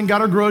shopped and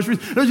got her groceries.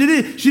 No,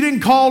 she didn't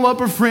call up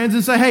her friends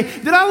and say, hey,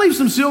 did I leave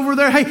some silver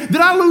there? Hey, did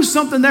I lose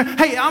something there?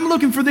 Hey, I'm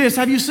looking for this.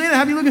 Have you seen it?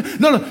 Have you looked?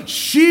 No.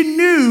 She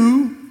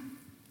knew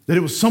that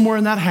it was somewhere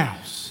in that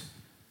house,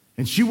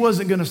 and she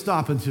wasn't going to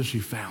stop until she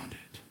found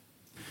it.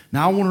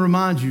 Now, I want to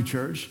remind you,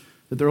 church,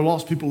 that there are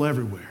lost people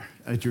everywhere,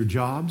 at your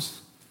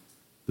jobs,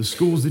 the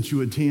schools that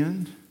you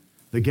attend,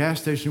 the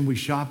gas station we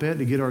shop at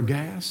to get our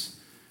gas.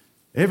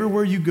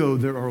 Everywhere you go,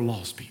 there are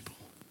lost people.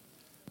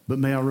 But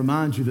may I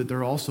remind you that there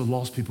are also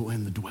lost people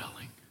in the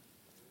dwelling.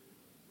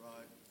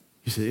 Right.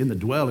 You say, in the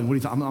dwelling? What are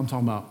you talking about? I'm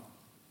talking about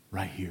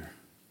right here.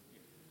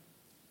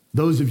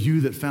 Those of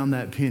you that found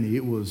that penny,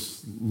 it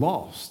was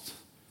lost.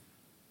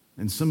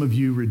 And some of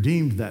you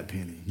redeemed that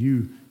penny.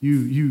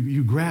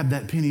 You grabbed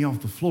that penny off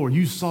the floor.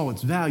 You saw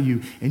its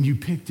value and you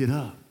picked it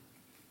up.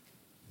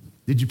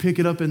 Did you pick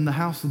it up in the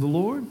house of the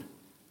Lord?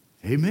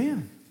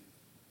 Amen.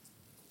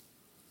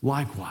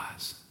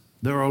 Likewise,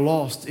 there are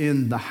lost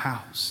in the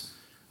house.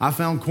 I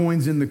found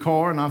coins in the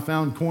car and I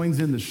found coins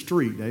in the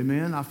street.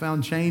 Amen. I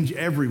found change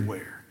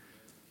everywhere.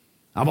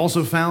 I've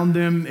also found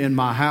them in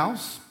my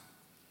house,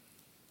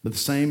 but the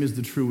same is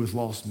true with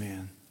lost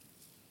men.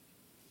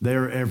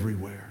 They're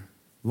everywhere.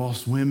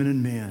 Lost women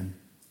and men,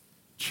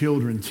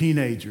 children,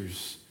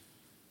 teenagers,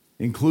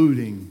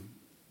 including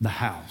the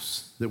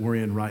house that we're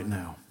in right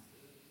now.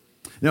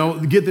 Now,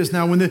 get this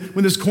now. When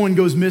this coin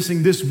goes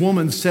missing, this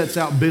woman sets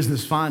out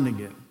business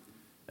finding it.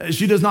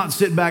 She does not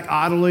sit back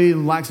idly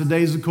and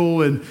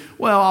lackadaisical and,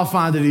 well, I'll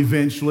find it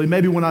eventually.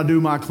 Maybe when I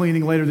do my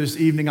cleaning later this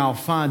evening, I'll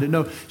find it.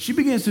 No, she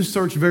begins to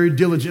search very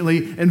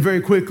diligently and very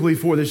quickly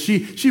for this.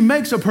 She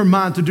makes up her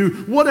mind to do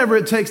whatever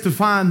it takes to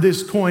find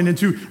this coin and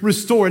to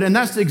restore it. And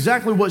that's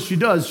exactly what she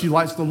does. She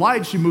lights the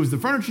light. She moves the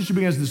furniture. She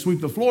begins to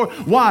sweep the floor.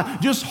 Why?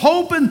 Just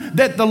hoping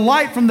that the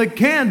light from the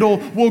candle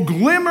will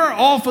glimmer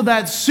off of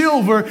that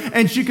silver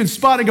and she can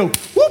spot it and go,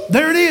 whoop,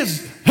 there it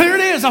is. Here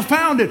it is, I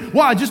found it.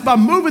 Why? Just by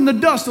moving the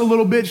dust a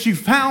little bit, she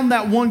found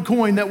that one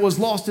coin that was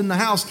lost in the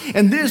house.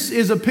 And this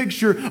is a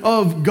picture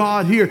of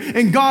God here.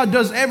 And God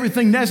does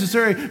everything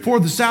necessary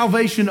for the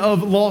salvation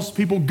of lost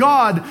people.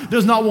 God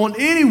does not want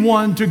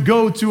anyone to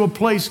go to a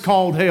place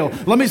called hell.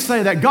 Let me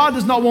say that. God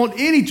does not want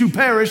any to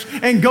perish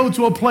and go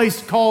to a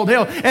place called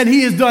hell. And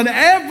He has done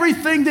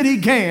everything that He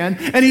can,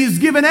 and He has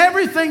given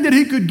everything that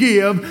He could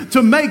give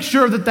to make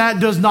sure that that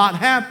does not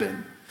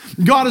happen.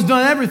 God has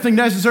done everything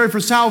necessary for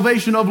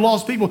salvation of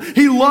lost people.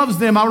 He loves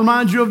them. I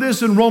remind you of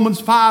this in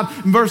Romans 5,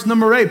 verse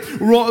number 8.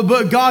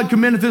 But God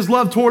commendeth His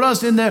love toward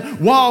us in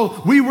that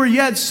while we were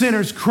yet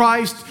sinners,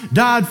 Christ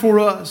died for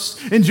us.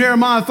 In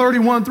Jeremiah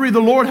 31:3, the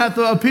Lord hath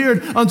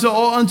appeared unto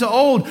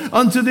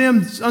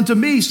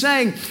me,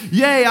 saying,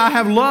 Yea, I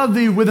have loved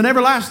thee with an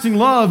everlasting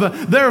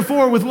love.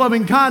 Therefore, with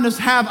loving kindness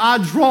have I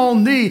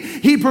drawn thee.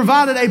 He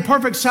provided a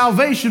perfect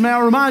salvation. May I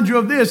remind you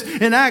of this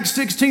in Acts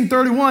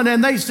 16:31.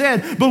 And they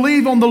said,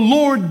 Believe on the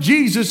Lord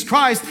Jesus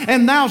Christ,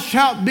 and thou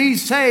shalt be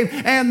saved,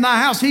 and thy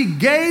house. He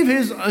gave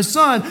His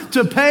Son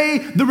to pay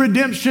the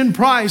redemption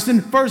price. In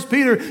 1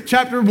 Peter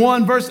chapter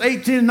 1, verse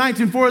 18 and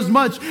 19, for as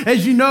much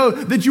as you know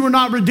that you were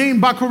not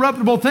redeemed by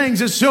corruptible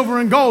things as silver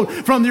and gold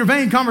from your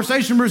vain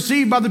conversation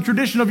received by the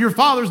tradition of your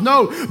fathers,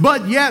 no,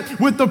 but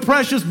yet with the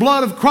precious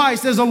blood of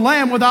Christ as a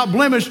lamb without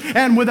blemish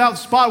and without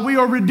spot. We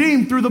are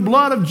redeemed through the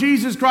blood of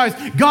Jesus Christ,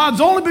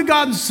 God's only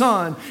begotten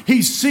Son.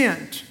 He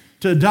sent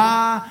to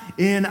die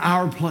in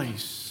our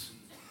place.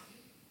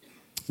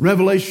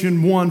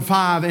 Revelation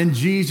 1:5,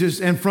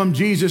 and from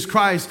Jesus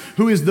Christ,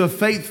 who is the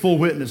faithful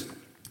witness,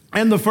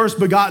 and the first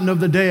begotten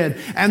of the dead,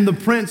 and the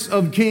Prince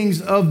of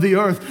kings of the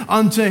earth,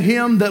 unto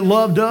Him that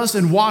loved us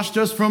and washed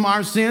us from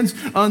our sins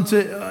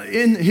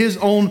in His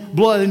own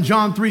blood. In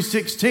John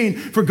 3:16,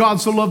 for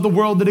God so loved the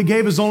world that He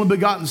gave His only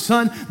begotten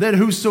Son, that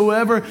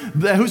whosoever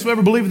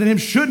believeth in Him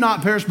should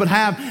not perish, but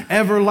have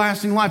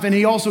everlasting life. And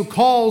He also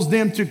calls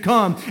them to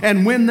come.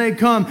 And when they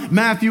come,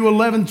 Matthew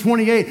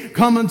 11:28,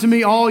 come unto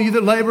me, all you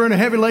that labor and are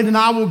heavy laden, and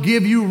I will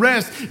give you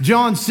rest.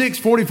 John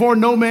 6:44,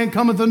 no man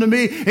cometh unto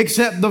me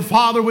except the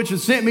Father which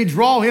has sent me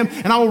draw him,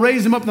 and I will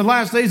raise him up in the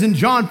last days. In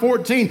John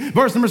 14,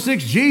 verse number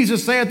 6,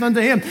 Jesus saith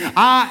unto him,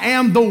 I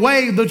am the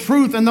way, the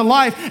truth, and the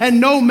life, and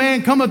no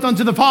man cometh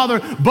unto the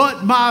Father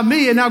but by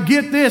me. And now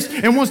get this,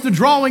 and once the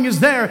drawing is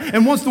there,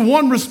 and once the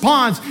one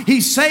responds,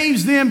 He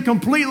saves them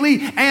completely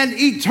and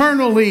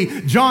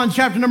eternally. John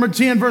chapter number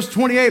 10, verse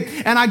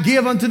 28, and I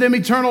give unto them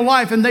eternal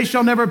life, and they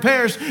shall never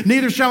perish,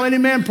 neither shall any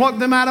man pluck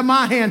them out of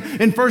my hand.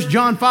 In 1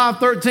 John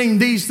 5:13,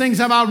 these things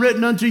have I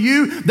written unto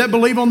you that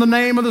believe on the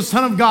name of the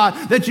Son of God,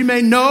 that you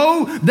may know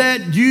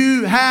that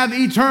you have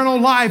eternal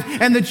life,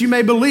 and that you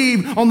may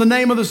believe on the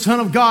name of the Son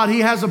of God. He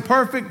has a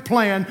perfect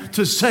plan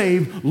to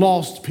save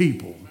lost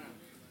people.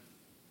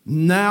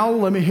 Now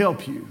let me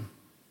help you.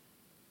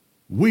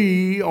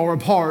 We are a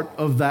part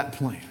of that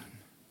plan.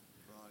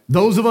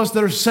 Those of us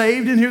that are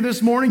saved in here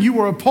this morning, you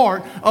are a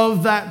part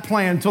of that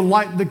plan to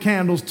light the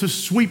candles, to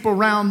sweep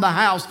around the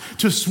house,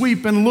 to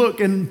sweep and look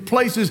in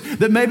places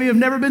that maybe have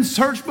never been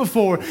searched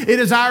before. It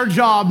is our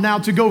job now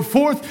to go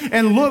forth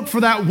and look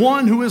for that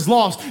one who is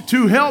lost,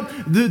 to help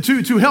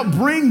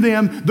bring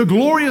them the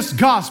glorious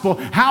gospel.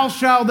 How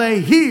shall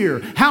they hear?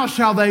 How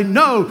shall they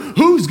know?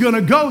 Who's going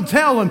to go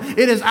tell them?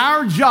 It is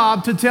our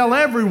job to tell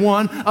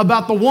everyone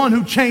about the one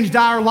who changed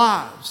our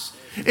lives.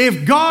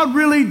 If God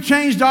really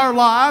changed our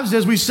lives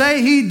as we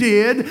say He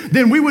did,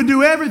 then we would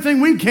do everything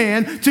we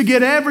can to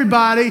get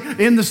everybody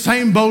in the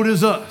same boat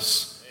as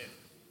us.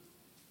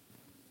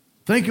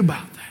 Think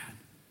about that.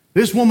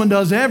 This woman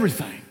does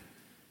everything.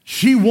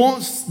 She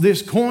wants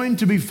this coin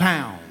to be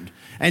found,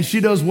 and she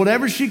does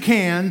whatever she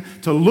can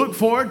to look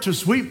for it, to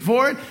sweep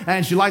for it,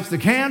 and she lights the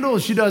candle,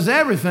 and she does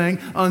everything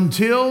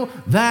until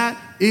that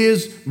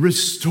is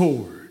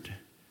restored.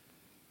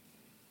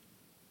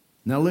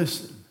 Now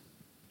listen.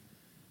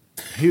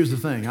 Here's the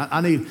thing. I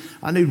need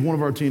one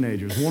of our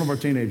teenagers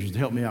to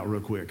help me out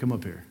real quick. Come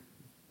up here.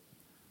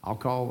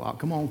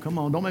 Come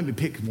on. Don't make me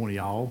pick one of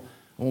y'all.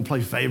 I won't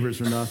play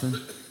favorites or nothing.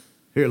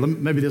 Here,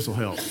 maybe this will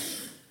help.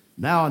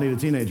 Now I need a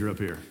teenager up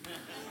here.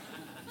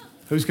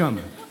 Who's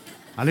coming?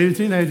 I need a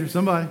teenager,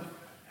 somebody.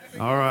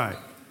 All right.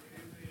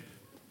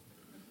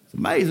 It's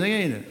amazing,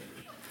 ain't it?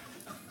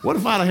 What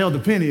if I'd have held the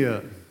penny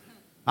up?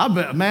 I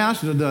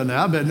should have done that.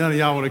 I bet none of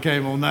y'all would have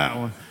came on that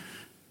one.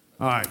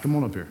 All right, come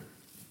on up here.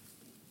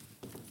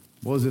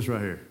 What is this right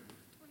here?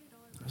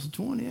 $20. That's a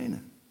 20, ain't it?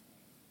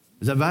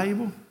 Is that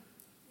valuable?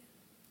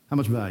 How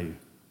much value?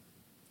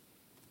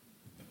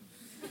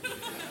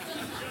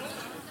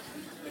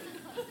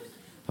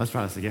 Let's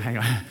try this again. Hang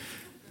on.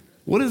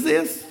 What is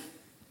this?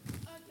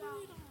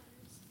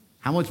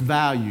 How much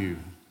value?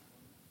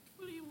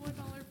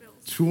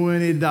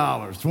 $21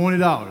 bills.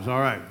 $20. All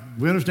right.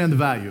 We understand the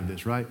value of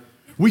this, right?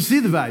 We see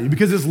the value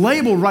because it's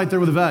labeled right there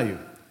with the value.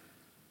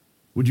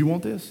 Would you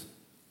want this?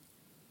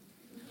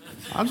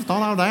 I just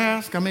thought I would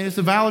ask. I mean, it's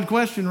a valid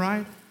question,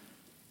 right?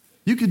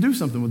 You could do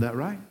something with that,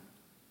 right?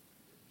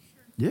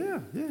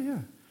 Sure. Yeah.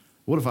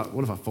 What if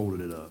I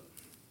folded it up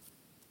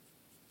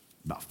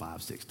about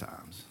 5-6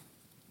 times?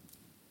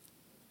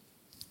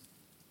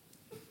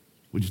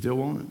 Would you still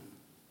want it?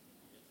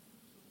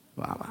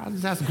 Well, I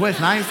just asked a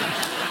question.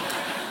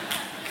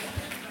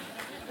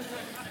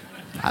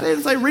 I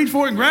didn't say reach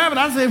for it and grab it.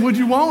 I said, would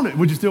you want it?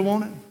 Would you still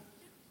want it?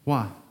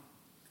 Why?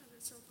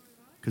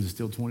 Because it's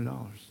still $20.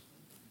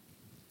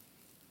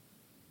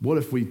 What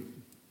if we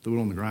threw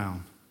it on the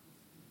ground?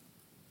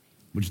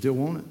 Would you still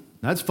want it?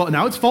 Now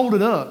it's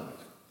folded up.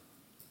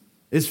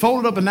 It's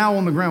folded up and now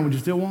on the ground. Would you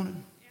still want it?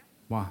 Yeah.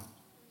 Why?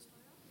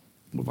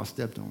 What if I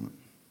stepped on it?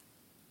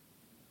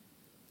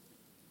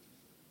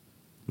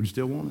 Would you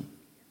still want it?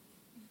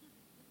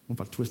 What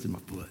if I twisted my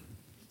foot?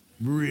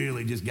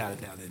 Really just got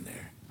it down in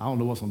there. I don't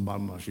know what's on the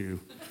bottom of my shoe.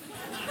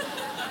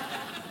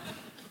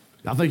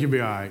 I think you'll be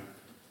all right.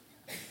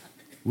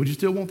 Would you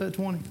still want that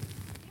 20?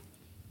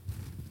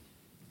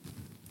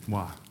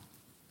 Why?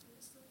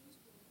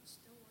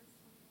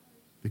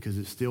 Because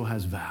it still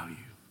has value.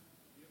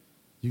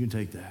 You can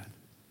take that.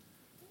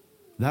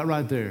 That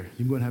right there, you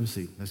can go ahead and have a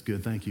seat. That's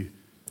good, thank you.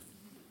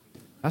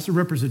 That's a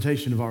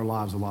representation of our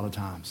lives a lot of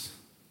times.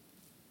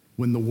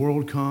 When the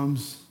world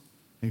comes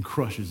and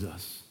crushes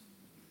us.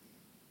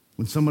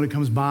 When somebody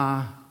comes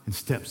by and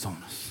steps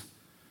on us.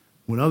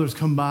 When others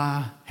come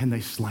by and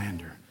they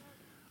slander.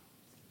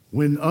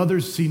 When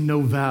others see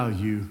no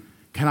value,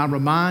 can I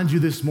remind you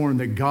this morning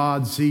that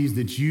God sees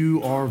that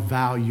you are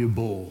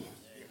valuable?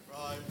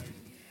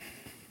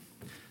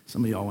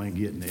 Some of y'all ain't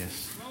getting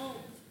this.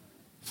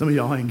 Some of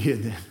y'all ain't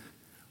getting it.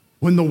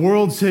 When the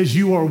world says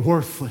you are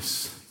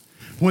worthless,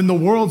 when the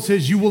world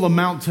says you will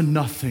amount to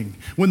nothing,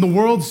 when the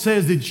world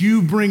says that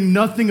you bring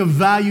nothing of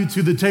value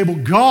to the table,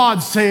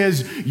 God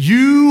says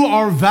you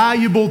are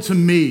valuable to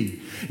me.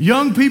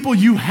 Young people,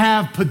 you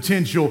have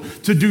potential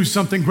to do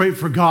something great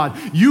for God.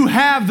 You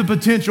have the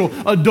potential,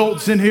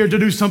 adults in here, to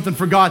do something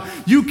for God.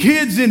 You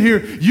kids in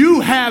here,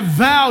 you have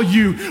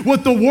value.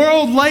 What the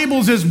world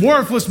labels as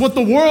worthless, what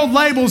the world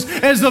labels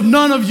as of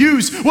none of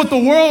use, what the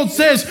world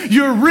says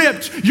you're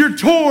ripped, you're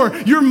tore,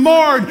 you're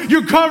marred,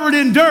 you're covered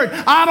in dirt.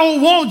 I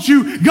don't want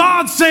you.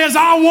 God says,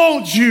 I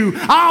want you.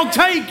 I'll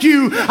take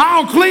you.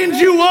 I'll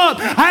cleanse you up.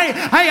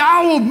 Hey,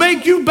 I will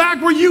make you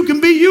back where you can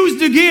be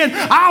used again.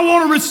 I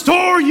want to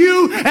restore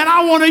you. And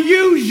I want to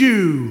use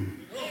you.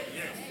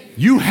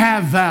 You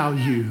have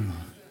value.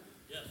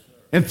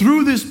 And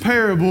through this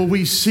parable,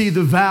 we see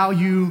the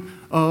value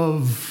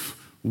of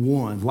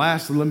one.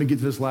 Lastly, let me get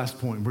to this last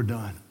point. We're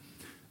done.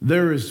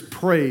 There is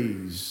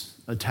praise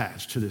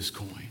attached to this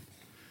coin.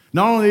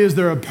 Not only is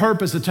there a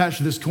purpose attached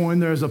to this coin,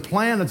 there is a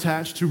plan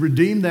attached to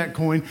redeem that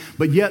coin,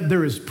 but yet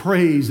there is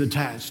praise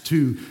attached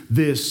to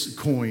this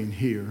coin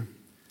here.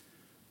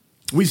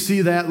 We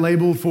see that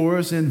labeled for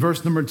us in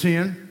verse number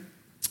 10.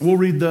 We'll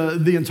read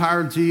the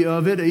entirety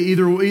of it.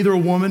 Either a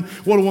woman,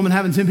 what a woman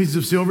having 10 pieces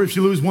of silver, if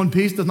she lose one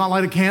piece, does not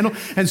light a candle,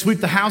 and sweep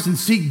the house and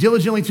seek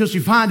diligently till she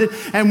find it.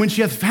 And when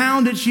she hath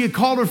found it, she had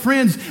called her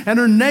friends and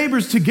her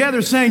neighbors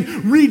together,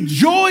 saying,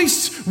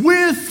 Rejoice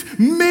with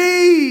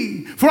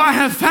me, for I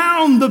have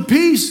found the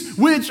piece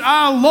which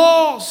I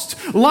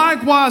lost.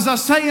 Likewise, I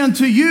say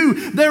unto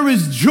you, there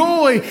is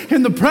joy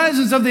in the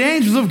presence of the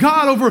angels of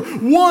God over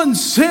one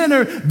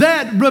sinner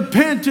that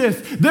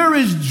repenteth. There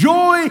is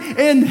joy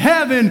in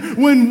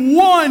heaven when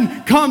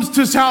one comes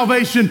to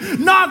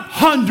salvation, not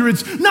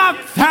hundreds, not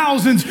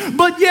thousands,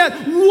 but yet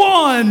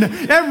one.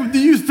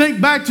 You think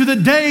back to the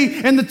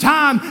day and the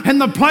time and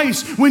the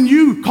place when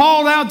you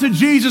called out to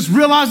Jesus,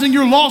 realizing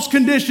your lost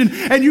condition,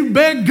 and you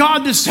begged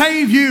God to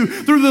save you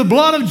through the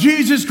blood of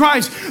Jesus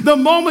Christ. The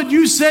moment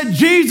you said,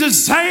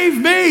 Jesus, save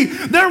me,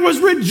 there was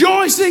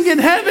rejoicing in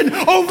heaven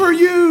over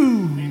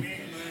you. Amen.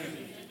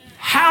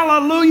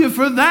 Hallelujah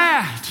for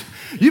that.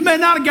 You may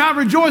not have got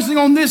rejoicing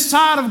on this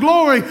side of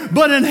glory,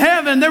 but in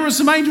heaven there were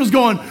some angels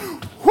going,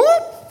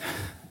 whoop.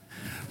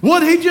 What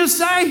did he just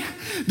say?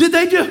 Did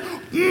they just,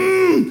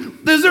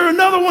 is there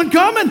another one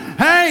coming?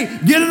 Hey,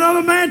 get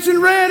another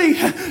mansion ready.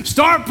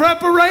 Start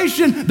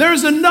preparation.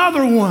 There's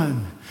another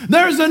one.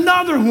 There's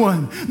another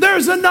one.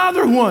 There's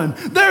another one.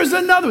 There's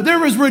another.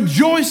 There is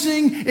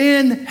rejoicing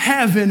in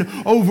heaven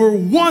over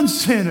one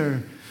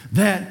sinner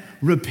that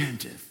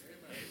repenteth.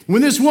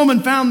 When this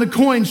woman found the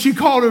coin, she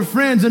called her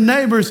friends and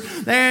neighbors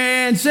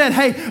and said,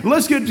 hey,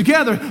 let's get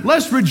together.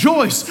 Let's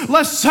rejoice.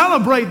 Let's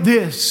celebrate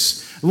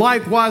this.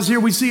 Likewise, here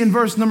we see in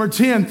verse number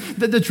 10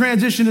 that the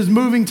transition is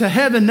moving to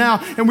heaven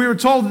now, and we were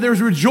told that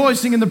there's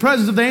rejoicing in the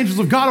presence of the angels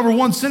of God over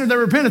one sinner that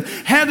repenteth.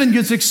 Heaven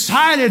gets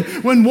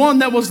excited when one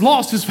that was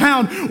lost is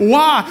found.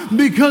 Why?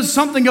 Because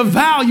something of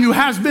value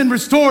has been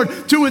restored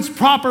to its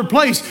proper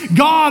place.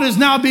 God is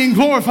now being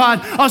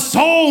glorified. A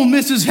soul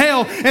misses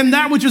hell, and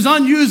that which is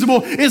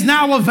unusable is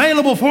now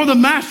available for the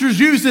Master's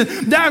use. And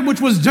that which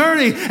was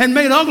dirty and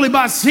made ugly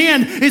by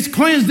sin is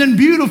cleansed and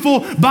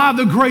beautiful by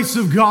the grace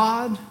of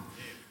God.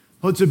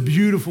 Oh, it's a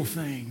beautiful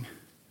thing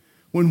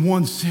when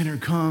one sinner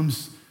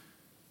comes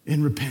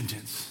in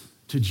repentance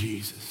to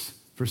Jesus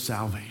for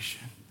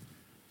salvation.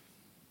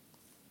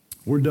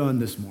 We're done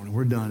this morning.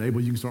 We're done.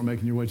 Abel, you can start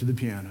making your way to the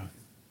piano.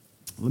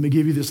 Let me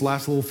give you this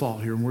last little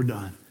thought here, and we're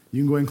done.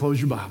 You can go ahead and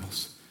close your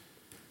Bibles.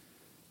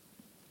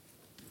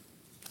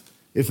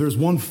 If there's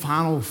one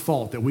final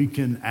thought that we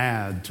can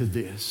add to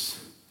this,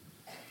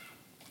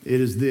 it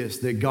is this,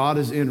 that God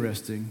is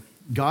interested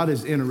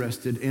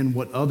in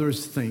what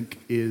others think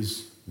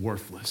is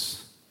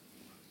worthless.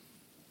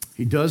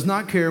 He does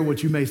not care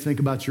what you may think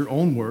about your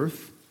own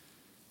worth,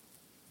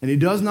 and he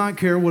does not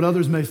care what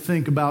others may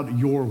think about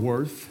your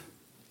worth.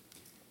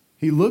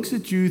 He looks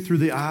at you through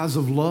the eyes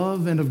of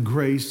love and of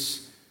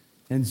grace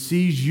and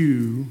sees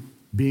you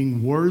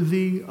being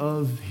worthy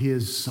of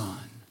his Son.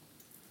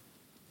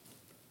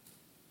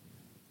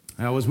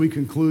 Now, as we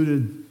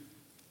concluded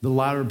the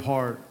latter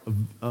part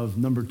of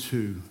number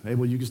 2,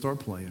 Abel, you can start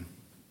playing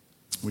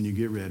when you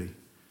get ready.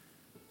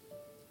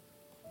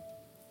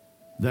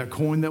 That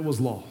coin that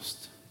was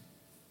lost,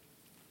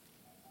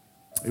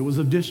 it was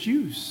of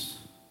disuse.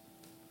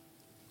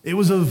 It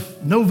was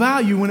of no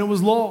value when it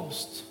was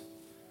lost.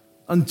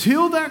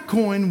 Until that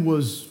coin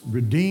was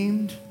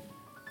redeemed,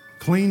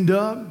 cleaned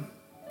up,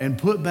 and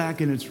put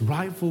back in its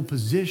rightful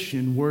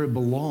position where it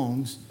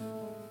belongs,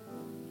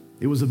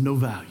 it was of no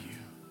value.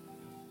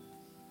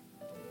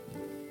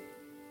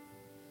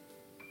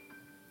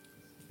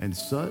 And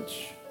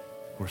such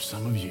were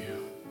some of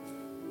you.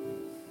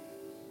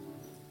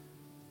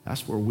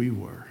 That's where we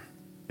were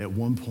at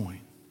one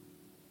point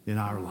in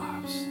our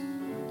lives.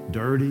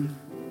 Dirty,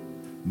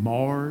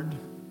 marred,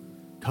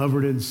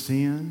 covered in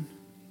sin.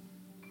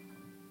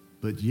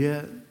 But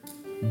yet,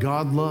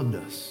 God loved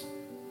us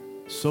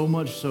so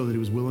much so that he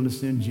was willing to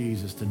send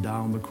Jesus to die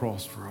on the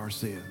cross for our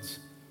sins,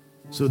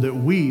 so that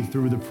we,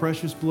 through the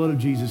precious blood of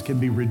Jesus, can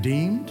be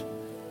redeemed,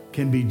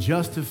 can be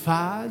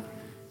justified,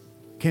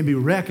 can be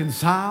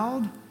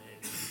reconciled,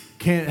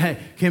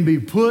 can be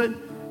put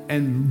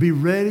and be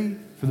ready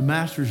for the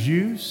Master's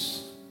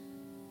use.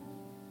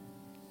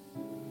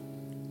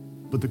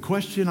 But the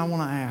question I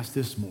want to ask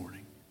this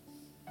morning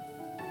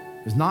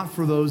is not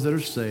for those that are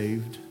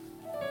saved,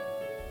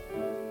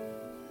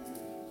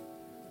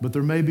 but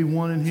there may be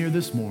one in here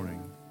this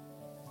morning.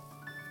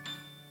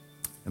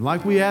 And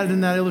like we added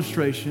in that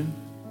illustration,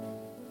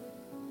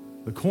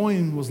 the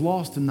coin was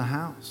lost in the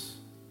house.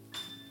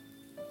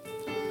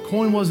 The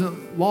coin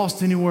wasn't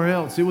lost anywhere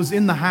else. It was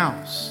in the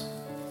house.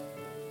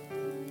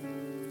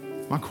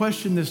 My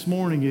question this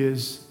morning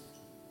is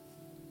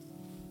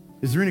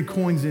there any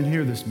coins in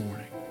here this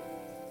morning?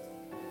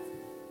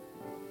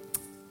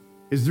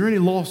 Is there any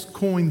lost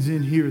coins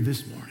in here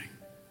this morning?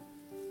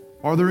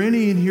 Are there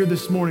any in here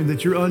this morning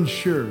that you're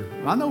unsure?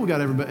 I know we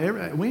got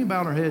everybody. We ain't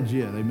bowed our heads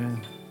yet,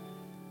 amen.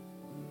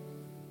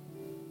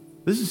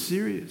 This is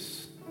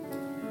serious.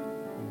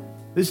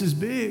 This is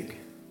big.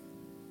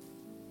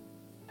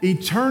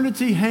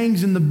 Eternity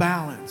hangs in the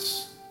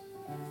balance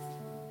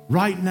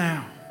right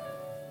now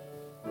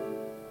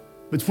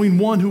between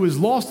one who is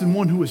lost and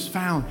one who is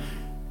found.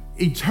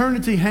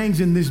 Eternity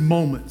hangs in these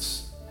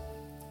moments.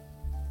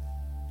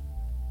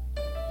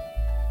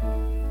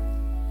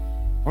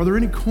 Are there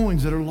any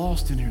coins that are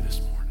lost in here this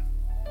morning?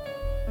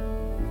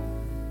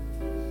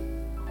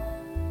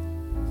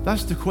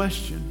 That's the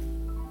question.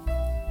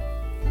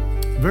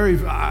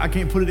 I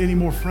can't put it any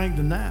more frank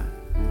than that.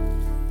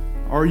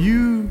 Are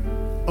you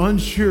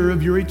unsure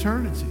of your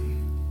eternity?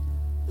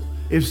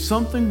 If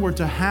something were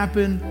to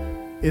happen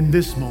in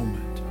this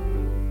moment,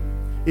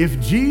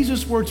 if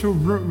Jesus were to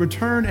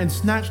return and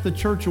snatch the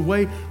church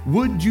away,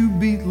 would you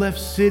be left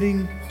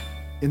sitting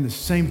in the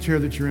same chair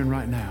that you're in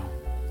right now?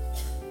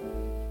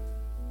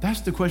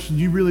 That's the question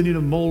you really need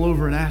to mull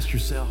over and ask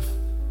yourself.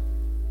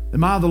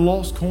 Am I the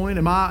lost coin?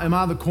 Am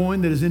I the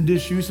coin that is in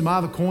disuse? Am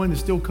I the coin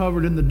that's still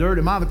covered in the dirt?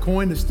 Am I the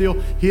coin that's still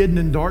hidden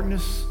in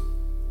darkness?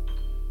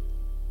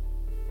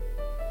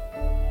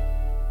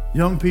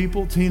 Young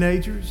people,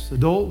 teenagers,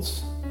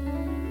 adults,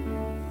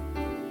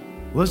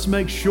 let's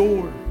make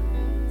sure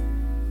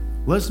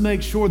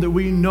that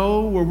we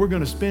know where we're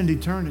going to spend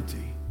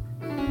eternity.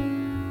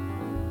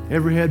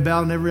 Every head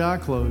bowed and every eye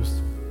closed.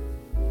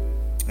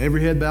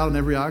 Every head bowed and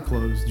every eye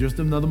closed. Just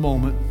another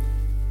moment.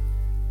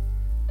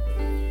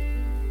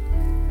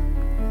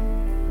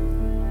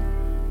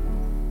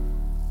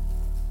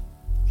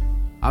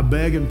 I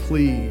beg and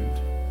plead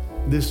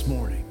this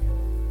morning,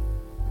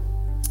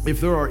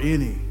 if there are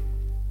any,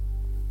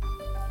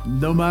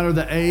 no matter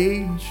the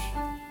age,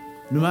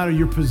 no matter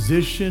your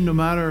position, no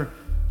matter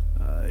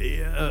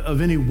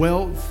of any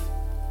wealth,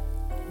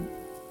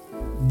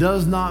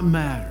 does not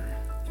matter.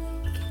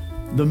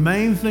 The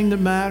main thing that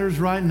matters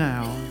right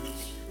now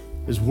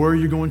is where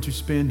you're going to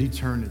spend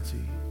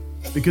eternity,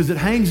 because it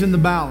hangs in the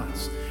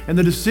balance, and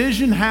the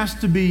decision has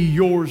to be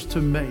yours to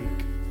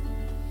make.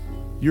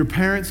 Your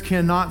parents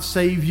cannot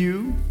save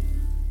you.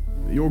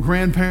 Your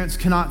grandparents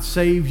cannot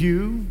save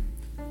you.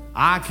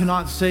 I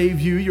cannot save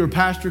you. Your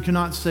pastor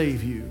cannot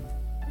save you.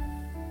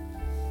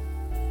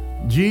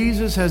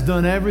 Jesus has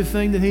done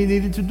everything that he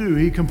needed to do.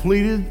 He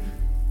completed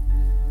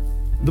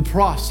the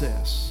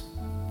process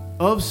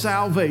of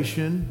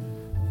salvation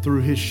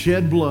through his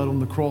shed blood on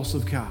the cross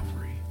of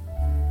Calvary.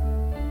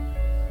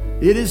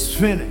 It is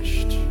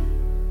finished.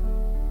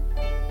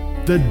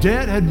 The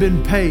debt had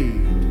been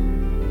paid,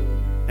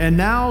 and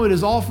now it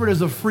is offered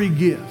as a free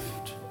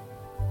gift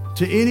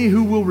to any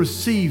who will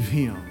receive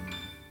him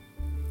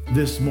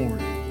this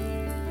morning,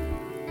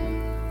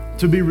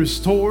 to be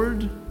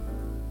restored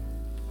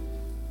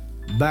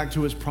back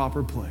to its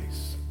proper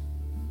place.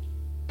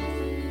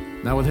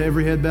 Now, with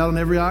every head bowed and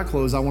every eye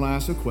closed, I want to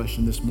ask a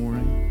question this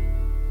morning.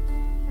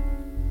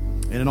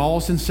 And in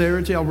all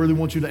sincerity, I really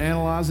want you to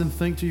analyze and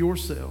think to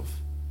yourself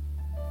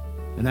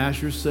and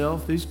ask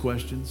yourself these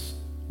questions.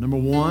 Number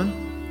one,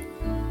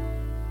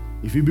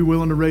 if you'd be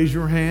willing to raise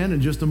your hand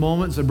in just a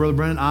moment and say, Brother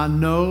Brandon, I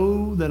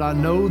know that I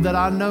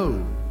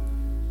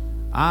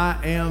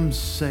am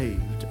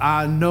saved.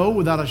 I know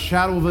without a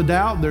shadow of a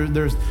doubt,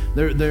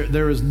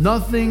 there is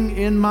nothing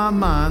in my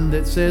mind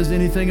that says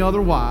anything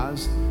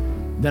otherwise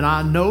than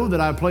I know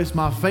that I place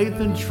my faith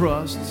and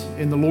trust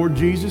in the Lord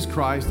Jesus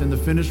Christ and the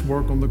finished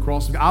work on the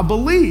cross. I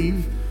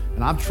believe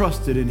and I've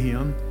trusted in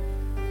him,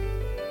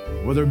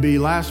 whether it be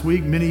last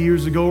week, many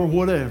years ago, or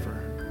whatever.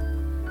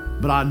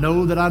 But I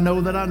know that I know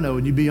that I know,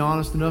 and you'd be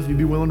honest enough, you'd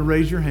be willing to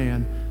raise your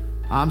hand.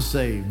 I'm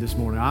saved this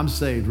morning. I'm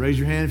saved. Raise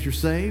your hand if you're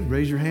saved.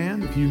 Raise your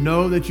hand if you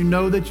know that you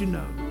know that you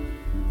know.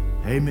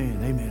 Amen.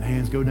 Amen.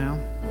 Hands go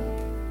down.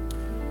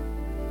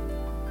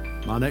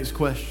 My next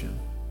question.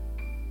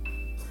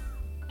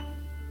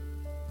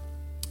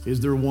 Is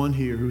there one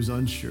here who's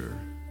unsure?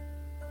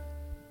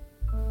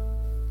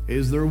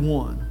 Is there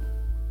one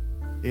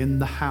in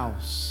the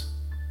house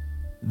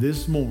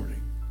this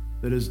morning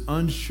that is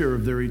unsure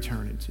of their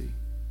eternity?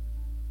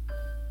 I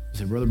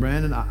said, Brother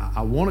Brandon,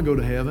 I want to go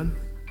to heaven.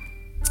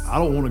 I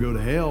don't want to go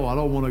to hell. I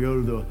don't want to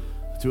go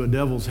to a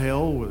devil's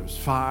hell where there's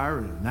fire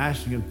and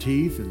gnashing of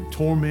teeth and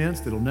torments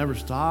that'll never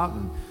stop.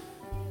 And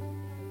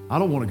I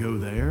don't want to go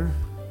there.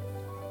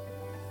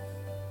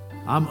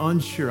 I'm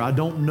unsure. I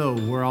don't know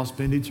where I'll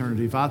spend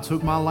eternity. If I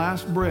took my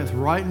last breath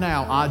right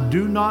now, I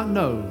do not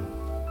know.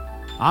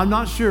 I'm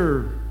not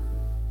sure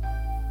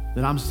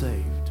that I'm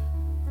saved.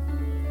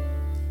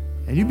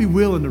 And you'd be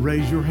willing to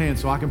raise your hand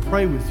so I can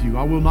pray with you.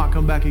 I will not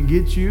come back and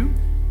get you.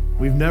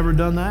 We've never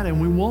done that, and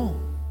we won't.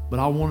 But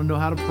I want to know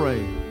how to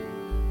pray.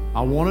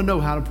 I want to know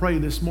how to pray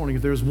this morning.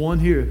 If there's one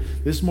here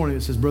this morning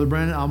that says, Brother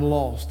Brandon, I'm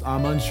lost.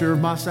 I'm unsure of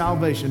my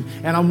salvation,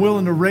 and I'm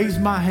willing to raise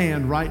my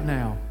hand right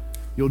now,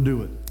 you'll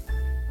do it.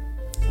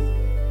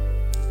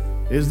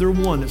 Is there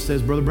one that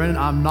says, Brother Brandon,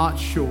 I'm not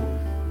sure.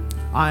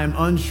 I am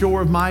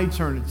unsure of my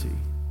eternity.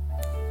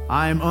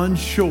 I am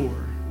unsure.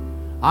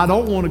 I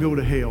don't want to go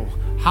to hell.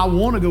 I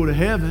want to go to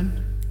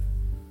heaven.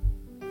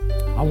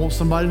 I want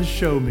somebody to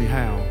show me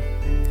how.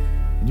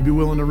 And you'd be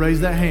willing to raise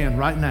that hand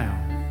right now.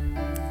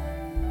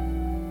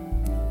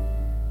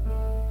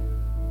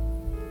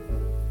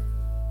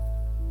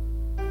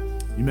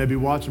 You may be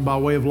watching by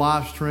way of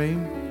live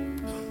stream.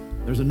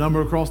 There's a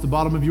number across the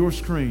bottom of your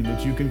screen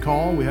that you can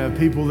call. We have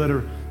people that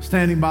are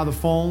standing by the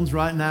phones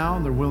right now,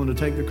 and they're willing to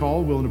take the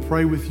call, willing to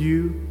pray with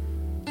you,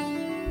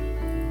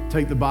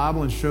 take the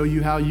Bible and show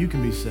you how you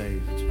can be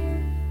saved.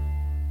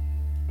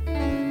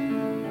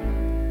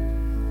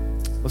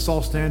 Let's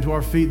all stand to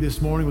our feet this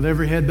morning with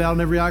every head bowed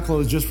and every eye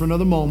closed just for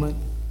another moment.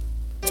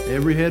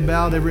 Every head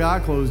bowed, every eye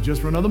closed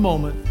just for another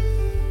moment.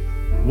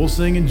 We'll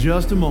sing in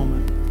just a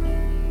moment.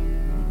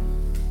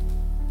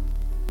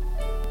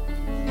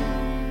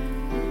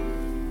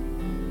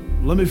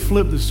 Let me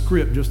flip the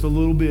script just a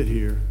little bit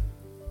here.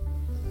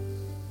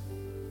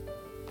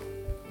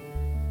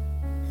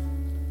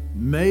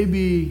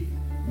 Maybe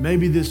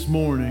this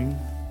morning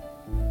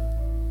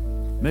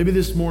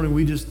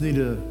we just need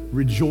to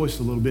rejoice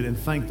a little bit and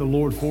thank the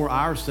Lord for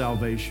our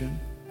salvation,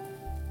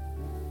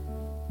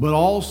 but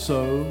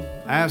also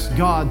ask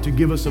God to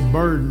give us a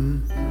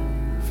burden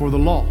for the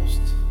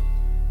lost.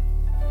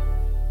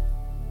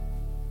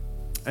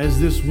 As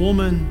this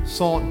woman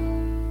sought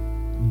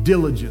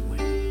diligently,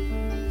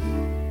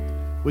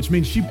 which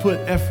means she put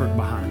effort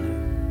behind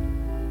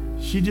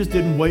it. She just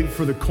didn't wait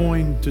for the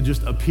coin to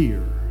just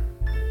appear,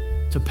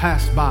 to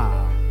pass by,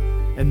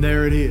 and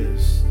there it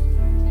is.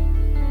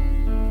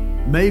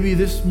 Maybe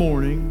this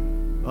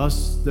morning,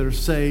 us that are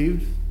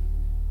saved,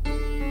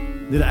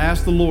 need to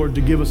ask the Lord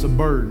to give us a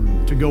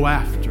burden to go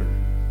after,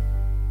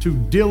 to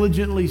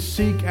diligently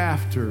seek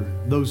after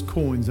those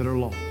coins that are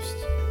lost,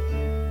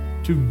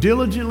 to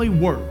diligently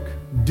work,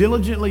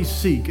 diligently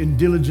seek, and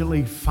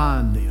diligently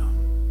find them.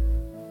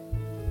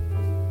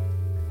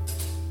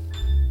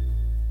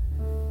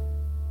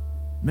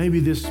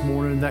 Maybe this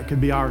morning that could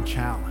be our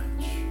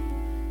challenge.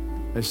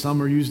 As some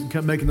are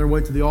making their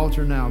way to the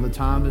altar now, the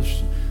time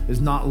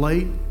is not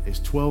late. It's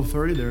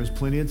 12:30. There is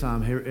plenty of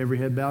time. Every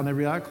head bowed and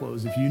every eye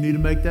closed. If you need to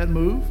make that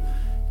move,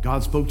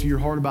 God spoke to your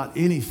heart about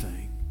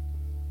anything,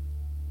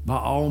 by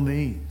all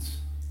means,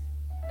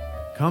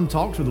 come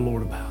talk to the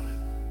Lord about it.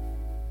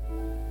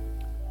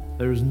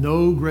 There is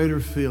no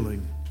greater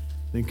feeling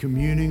than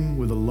communing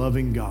with a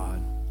loving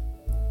God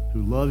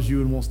who loves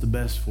you and wants the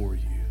best for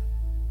you.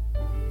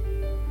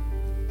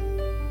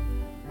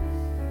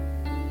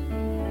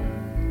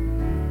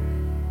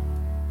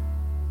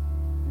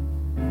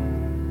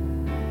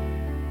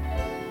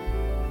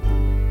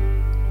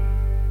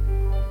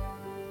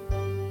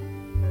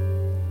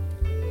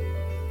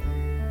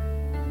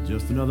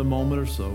 Just another moment or so.